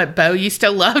that's what Bo used to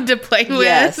love to play with.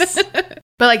 Yes.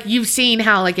 But like, you've seen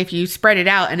how like if you spread it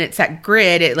out and it's that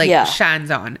grid, it like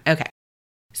shines on. Okay.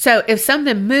 So if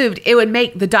something moved, it would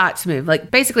make the dots move.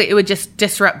 Like basically it would just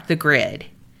disrupt the grid.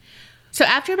 So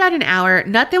after about an hour,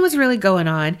 nothing was really going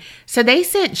on. So they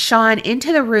sent Sean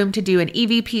into the room to do an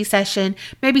EVP session,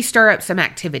 maybe stir up some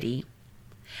activity.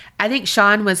 I think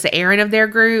Sean was the Aaron of their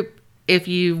group. If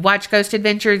you watch Ghost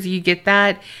Adventures, you get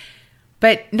that.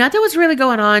 But nothing was really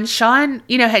going on. Sean,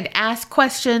 had asked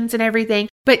questions and everything.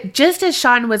 But just as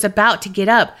Sean was about to get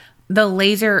up, the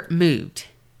laser moved.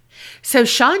 So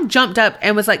Sean jumped up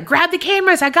and was like, grab the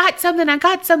cameras. I got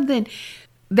something.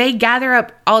 They gather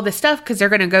up all the stuff because they're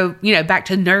going to go, back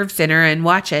to the nerve center and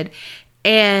watch it.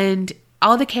 And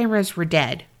all the cameras were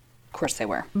dead. Of course they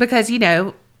were. Because,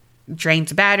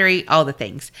 drains battery, all the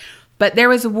things. But there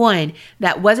was one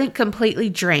that wasn't completely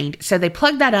drained. So they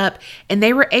plugged that up and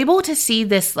they were able to see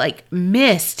this like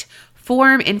mist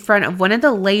form in front of one of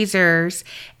the lasers,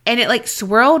 and it like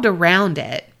swirled around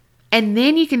it. And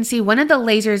then you can see one of the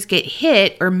lasers get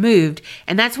hit or moved.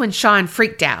 And that's when Sean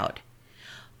freaked out.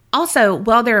 Also,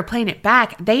 while they were playing it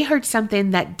back, they heard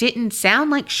something that didn't sound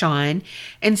like Sean.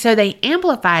 And so they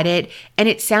amplified it and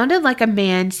it sounded like a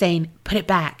man saying, put it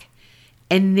back.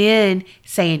 And then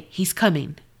saying, he's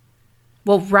coming.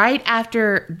 Well, right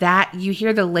after that, you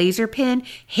hear the laser pin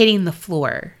hitting the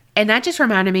floor. And that just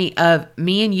reminded me of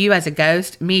me and you as a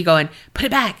ghost, me going, put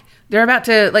it back. They're about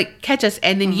to like catch us.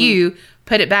 And then you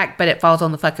put it back, but it falls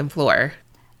on the fucking floor.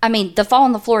 I mean, the fall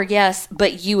on the floor, yes,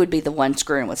 but you would be the one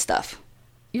screwing with stuff.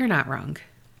 You're not wrong.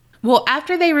 Well,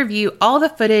 after they review all the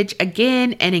footage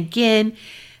again and again,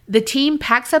 the team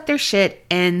packs up their shit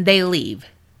and they leave.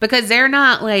 Because they're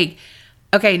not like,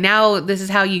 okay, now this is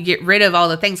how you get rid of all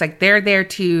the things. Like, they're there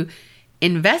to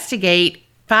investigate,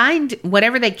 find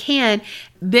whatever they can,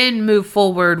 then move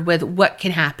forward with what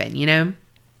can happen, you know?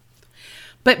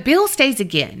 But Bill stays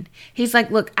again. He's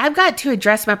like, look, I've got to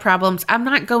address my problems. I'm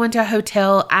not going to a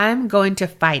hotel. I'm going to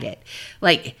fight it.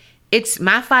 Like, it's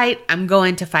my fight. I'm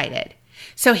going to fight it.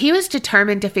 So he was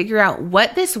determined to figure out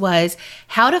what this was,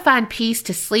 how to find peace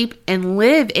to sleep and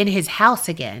live in his house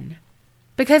again.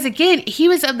 Because again, he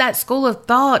was of that school of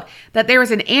thought that there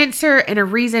was an answer and a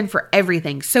reason for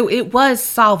everything. So it was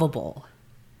solvable.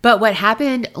 But what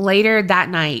happened later that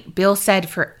night, Bill said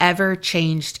forever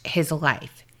changed his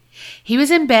life. He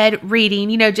was in bed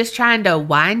reading, just trying to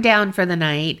wind down for the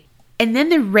night. And then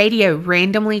the radio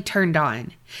randomly turned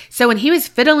on. So when he was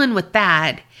fiddling with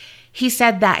that, he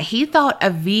said that he thought a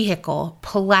vehicle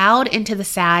plowed into the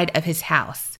side of his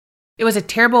house. It was a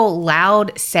terrible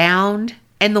loud sound,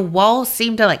 and the walls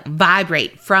seemed to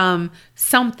vibrate from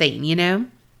something.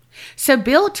 So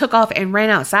Bill took off and ran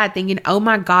outside thinking, oh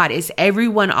my God, is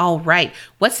everyone all right?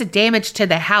 What's the damage to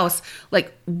the house?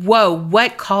 Whoa,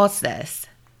 what caused this?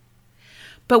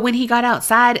 But when he got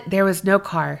outside, there was no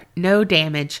car, no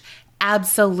damage,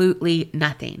 absolutely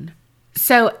nothing.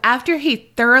 So after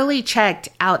he thoroughly checked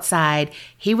outside,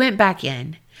 he went back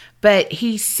in, but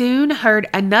he soon heard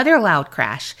another loud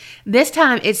crash. This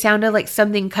time it sounded like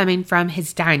something coming from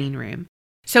his dining room.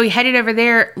 So he headed over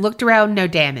there, looked around, no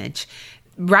damage.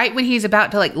 Right when he's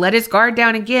about to let his guard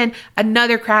down again,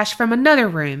 another crash from another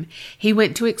room. He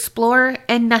went to explore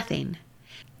and nothing.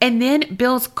 And then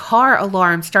Bill's car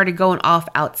alarm started going off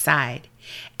outside.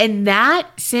 And that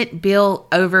sent Bill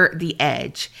over the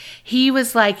edge. He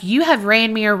was like, you have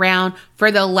ran me around for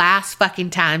the last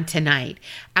fucking time tonight.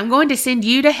 I'm going to send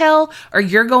you to hell or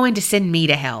you're going to send me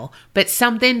to hell. But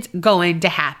something's going to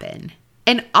happen.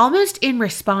 And almost in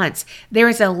response, there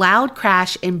was a loud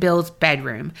crash in Bill's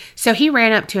bedroom. So he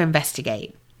ran up to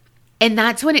investigate. And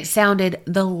that's when it sounded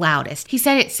the loudest. He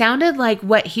said it sounded like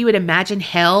what he would imagine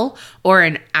hell, or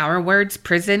in our words,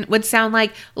 prison, would sound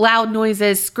like. Loud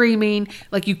noises, screaming,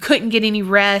 like you couldn't get any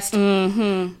rest.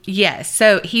 Mm-hmm. Yes.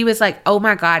 So he was like, oh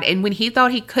my God. And when he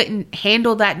thought he couldn't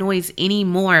handle that noise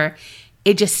anymore,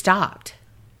 it just stopped.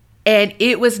 And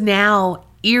it was now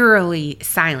eerily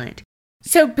silent.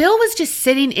 So Bill was just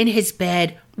sitting in his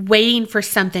bed waiting for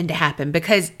something to happen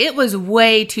because it was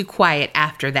way too quiet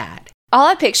after that. All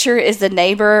I picture is the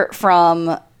neighbor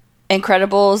from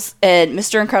Incredibles, and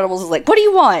Mr. Incredibles is like, what do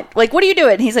you want? What are you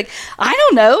doing? And he's like, I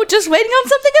don't know, just waiting on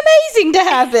something amazing to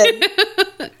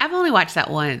happen. I've only watched that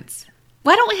once.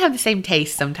 Why don't we have the same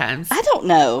taste sometimes? I don't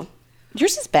know.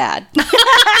 Yours is bad.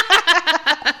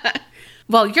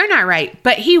 Well, you're not right,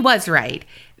 but he was right.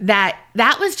 That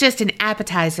was just an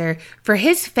appetizer for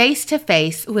his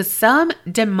face-to-face with some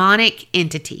demonic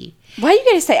entity. Why are you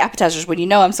going to say appetizers when you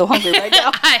know I'm so hungry right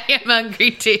now? I am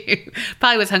hungry too.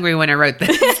 Probably was hungry when I wrote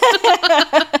this.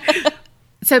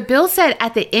 So Bill said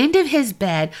at the end of his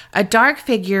bed, a dark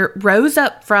figure rose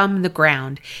up from the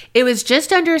ground. It was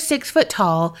just under 6 foot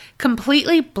tall,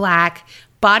 completely black,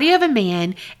 body of a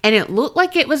man, and it looked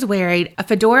like it was wearing a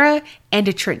fedora and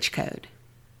a trench coat.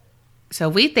 So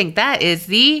we think that is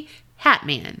the Hat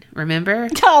Man, remember?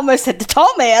 I almost said the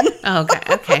tall man. Oh,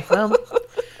 okay, well...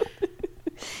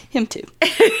 Him too.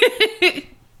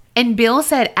 And Bill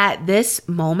said at this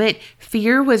moment,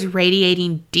 fear was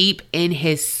radiating deep in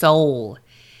his soul.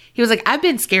 He was like, I've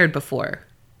been scared before.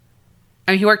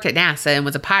 I mean, he worked at NASA and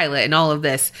was a pilot and all of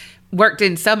this, worked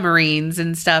in submarines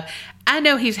and stuff. I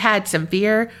know he's had some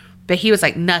fear, but he was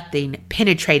like, nothing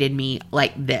penetrated me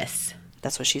like this.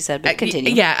 That's what she said, but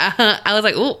continue. Yeah, I was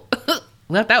like, ooh,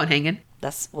 left that one hanging.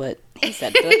 That's what he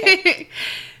said. Okay.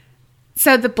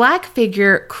 So the black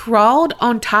figure crawled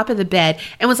on top of the bed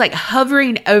and was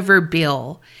hovering over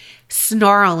Bill,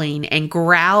 snarling and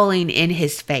growling in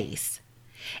his face.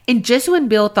 And just when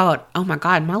Bill thought, oh my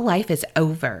God, my life is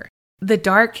over, the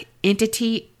dark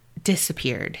entity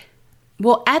disappeared.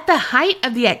 Well, at the height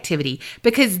of the activity,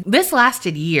 because this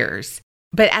lasted years,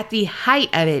 but at the height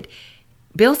of it,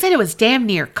 Bill said it was damn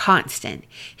near constant.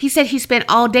 He said he spent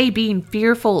all day being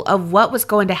fearful of what was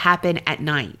going to happen at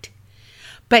night.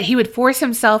 But he would force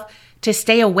himself to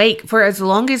stay awake for as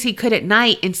long as he could at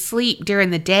night and sleep during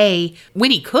the day when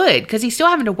he could, because he's still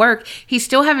having to work. He's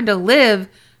still having to live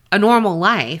a normal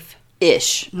life.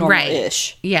 Normal-ish.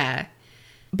 Right. Yeah.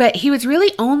 But he was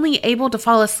really only able to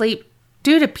fall asleep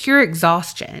due to pure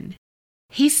exhaustion.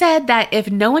 He said that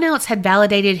if no one else had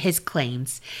validated his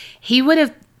claims, he would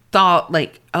have thought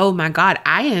oh my God,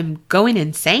 I am going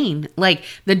insane.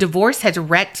 The divorce has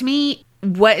wrecked me.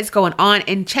 What is going on?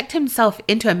 And checked himself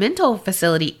into a mental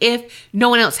facility if no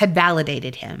one else had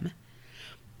validated him.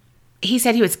 He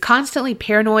said he was constantly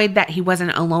paranoid that he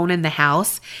wasn't alone in the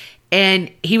house.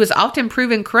 And he was often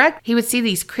proven correct. He would see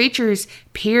these creatures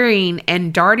peering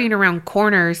and darting around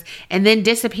corners and then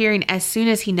disappearing as soon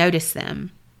as he noticed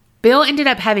them. Bill ended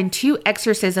up having 2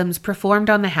 exorcisms performed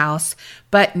on the house,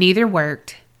 but neither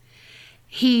worked.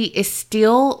 He is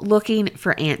still looking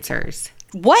for answers.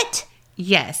 What?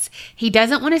 Yes. He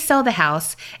doesn't want to sell the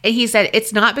house. And he said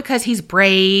it's not because he's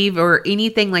brave or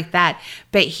anything like that,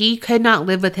 but he could not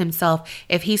live with himself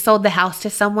if he sold the house to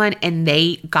someone and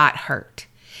they got hurt.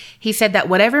 He said that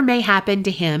whatever may happen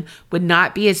to him would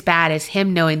not be as bad as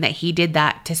him knowing that he did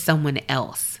that to someone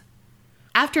else.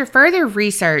 After further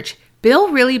research, Bill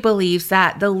really believes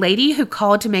that the lady who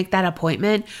called to make that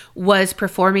appointment was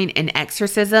performing an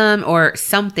exorcism or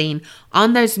something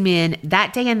on those men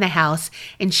that day in the house,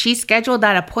 and she scheduled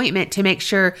that appointment to make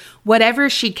sure whatever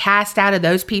she cast out of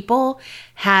those people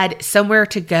had somewhere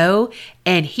to go,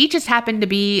 and he just happened to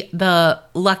be the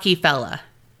lucky fella.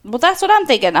 Well, that's what I'm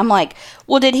thinking. I'm like,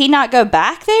 well, did he not go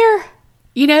back there?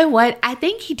 You know what? I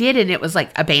think he did, and it was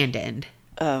like abandoned.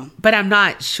 Oh. But I'm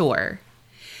not sure.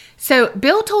 So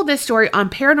Bill told this story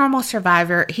on Paranormal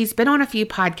Survivor. He's been on a few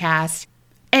podcasts,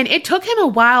 and it took him a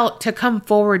while to come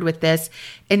forward with this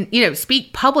and,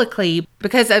 speak publicly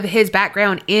because of his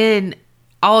background in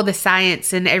all the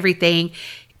science and everything.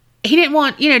 He didn't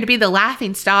want, to be the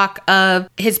laughing stock of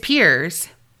his peers.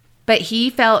 But he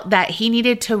felt that he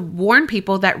needed to warn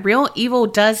people that real evil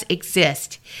does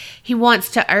exist. He wants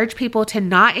to urge people to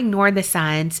not ignore the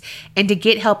signs and to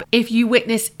get help if you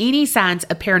witness any signs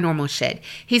of paranormal shit.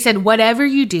 He said, whatever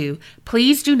you do,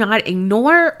 please do not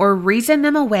ignore or reason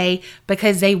them away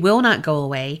because they will not go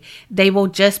away. They will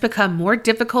just become more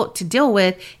difficult to deal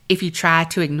with if you try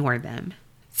to ignore them.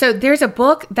 So there's a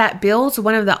book that Bill's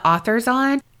one of the authors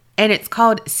on, and it's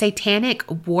called Satanic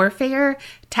Warfare,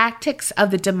 Tactics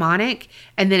of the Demonic.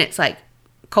 And then it's like,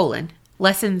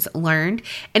 lessons learned.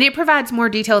 And it provides more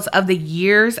details of the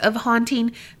years of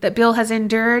haunting that Bill has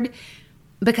endured,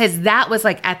 because that was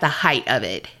like at the height of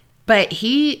it. But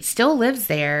he still lives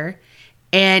there,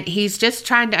 and he's just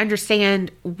trying to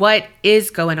understand what is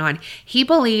going on. He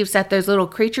believes that those little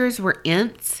creatures were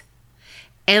imps,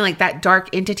 and like that dark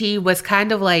entity was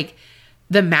kind of like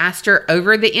the master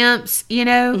over the imps,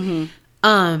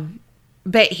 Mm-hmm.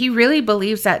 But he really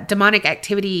believes that demonic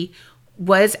activity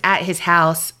was at his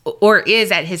house or is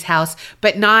at his house,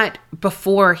 but not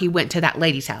before he went to that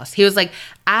lady's house. He was like,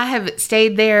 I have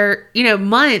stayed there,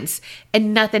 months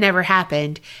and nothing ever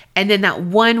happened. And then that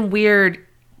one weird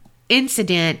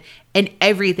incident and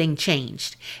everything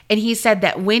changed. And he said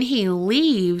that when he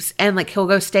leaves and like he'll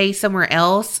go stay somewhere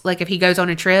else, like if he goes on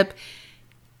a trip,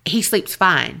 he sleeps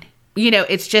fine.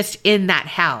 It's just in that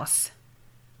house.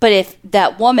 But if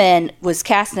that woman was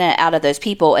casting it out of those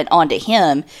people and onto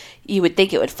him, you would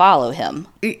think it would follow him.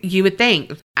 You would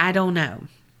think. I don't know.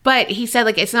 But he said,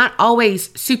 like, it's not always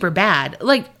super bad.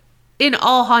 Like, in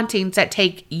all hauntings that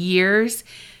take years,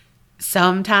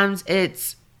 sometimes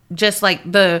it's just like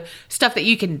the stuff that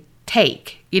you can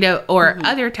take, or mm-hmm.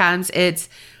 other times it's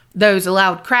those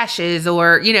loud crashes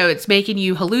or, it's making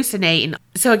you hallucinate. And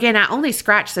so again, I only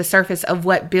scratched the surface of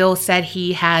what Bill said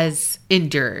he has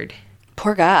endured.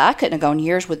 Poor guy. I couldn't have gone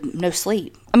years with no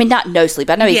sleep. I mean, not no sleep.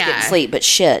 I know he's getting sleep, but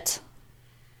shit.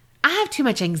 I have too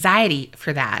much anxiety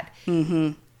for that.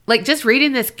 Mm-hmm. Like, just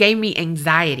reading this gave me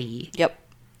anxiety. Yep.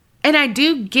 And I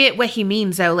do get what he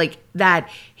means, though, like that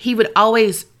he would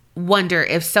always wonder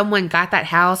if someone got that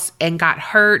house and got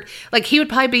hurt. Like, he would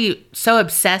probably be so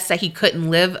obsessed that he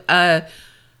couldn't live a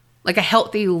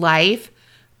healthy life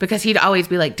because he'd always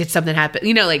be like, did something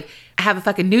happen? Like have a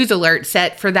fucking news alert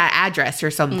set for that address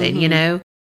or something, mm-hmm.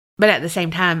 But at the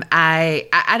same time, I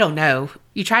don't know.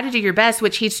 You try to do your best,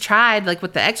 which he's tried, like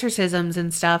with the exorcisms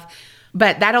and stuff,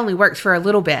 but that only works for a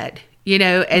little bit, and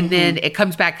mm-hmm. then it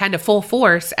comes back kind of full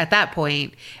force at that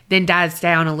point, then dies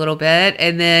down a little bit.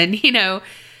 And then,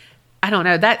 I don't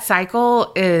know. That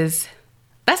cycle is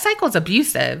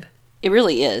abusive. It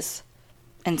really is.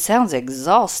 And sounds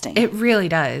exhausting. It really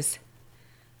does.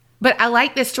 But I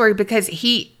like this story because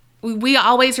we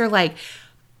always are like,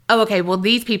 oh, okay, well,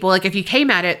 these people, like if you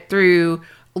came at it through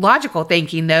logical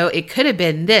thinking, though, it could have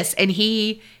been this. And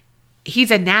he's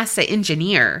a NASA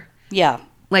engineer. Yeah.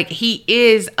 Like he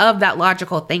is of that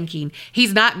logical thinking.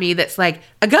 He's not me that's like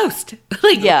a ghost.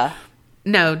 Like, yeah.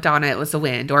 No, Donna, it was the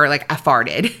wind, or like I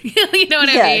farted. You know what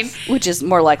I mean? Which is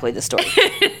more likely the story.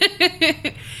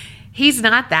 He's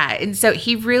not that. And so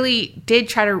he really did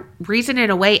try to reason it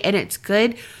away. And it's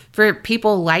good for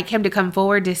people like him to come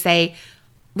forward to say,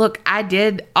 look, I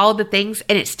did all the things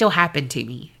and it still happened to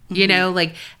me. Mm-hmm.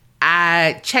 Like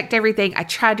I checked everything. I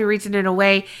tried to reason it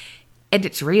away and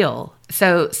it's real.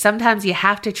 So sometimes you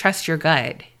have to trust your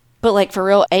gut. But like for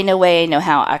real, ain't no way, ain't no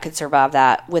how I could survive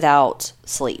that without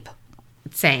sleep.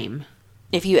 Same.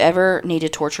 If you ever need to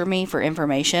torture me for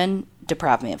information,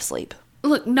 deprive me of sleep.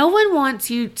 Look, no one wants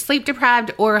you sleep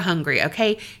deprived or hungry,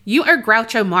 okay? You are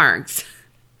Groucho Marx.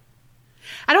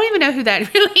 I don't even know who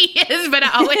that really is, but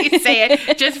I always say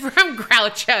it just from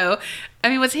Groucho. I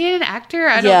mean, was he an actor?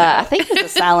 I don't know. I think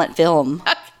it's a silent film.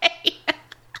 Okay.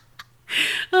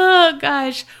 Oh,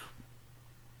 gosh.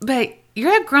 But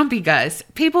you're a grumpy Gus.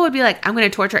 People would be like, I'm going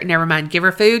to torture her. Never mind. Give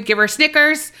her food. Give her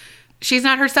Snickers. She's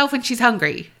not herself when she's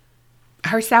hungry.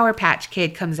 Her Sour Patch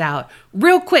Kid comes out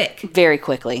real quick. Very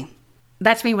quickly.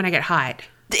 That's me when I get hot.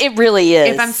 It really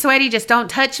is. If I'm sweaty, just don't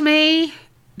touch me.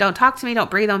 Don't talk to me.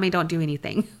 Don't breathe on me. Don't do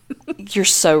anything. You're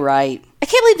so right. I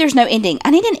can't believe there's no ending.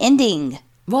 I need an ending.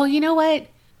 Well, you know what?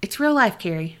 It's real life,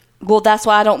 Carrie. Well, that's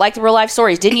why I don't like the real life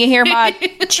stories. Didn't you hear my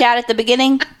chat at the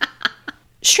beginning?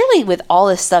 Surely with all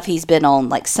this stuff he's been on,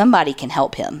 like somebody can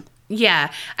help him.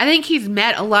 Yeah, I think he's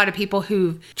met a lot of people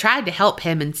who've tried to help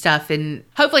him and stuff, and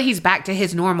hopefully he's back to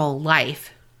his normal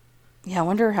life. Yeah, I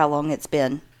wonder how long it's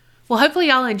been. Well, hopefully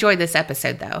y'all enjoyed this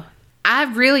episode, though. I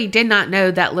really did not know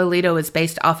that Lolita was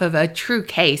based off of a true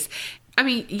case. I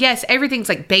mean, yes, everything's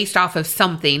like based off of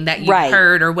something that you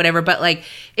heard or whatever, but like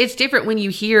it's different when you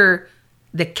hear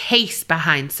the case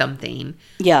behind something.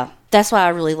 Yeah, that's why I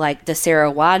really like the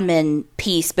Sarah Wideman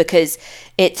piece, because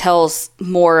it tells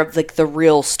more of like the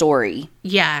real story.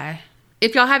 Yeah.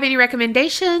 If y'all have any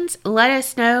recommendations, let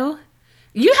us know.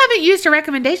 You haven't used a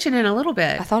recommendation in a little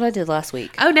bit. I thought I did last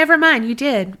week. Oh, never mind. You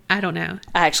did. I don't know.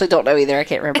 I actually don't know either. I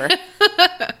can't remember.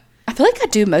 I feel like I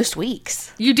do most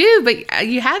weeks. You do, but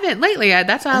you haven't lately.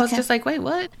 That's why I was just like, wait,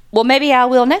 what? Well, maybe I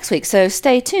will next week, so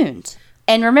stay tuned.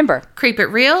 And remember, creep it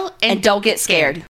real and don't get scared.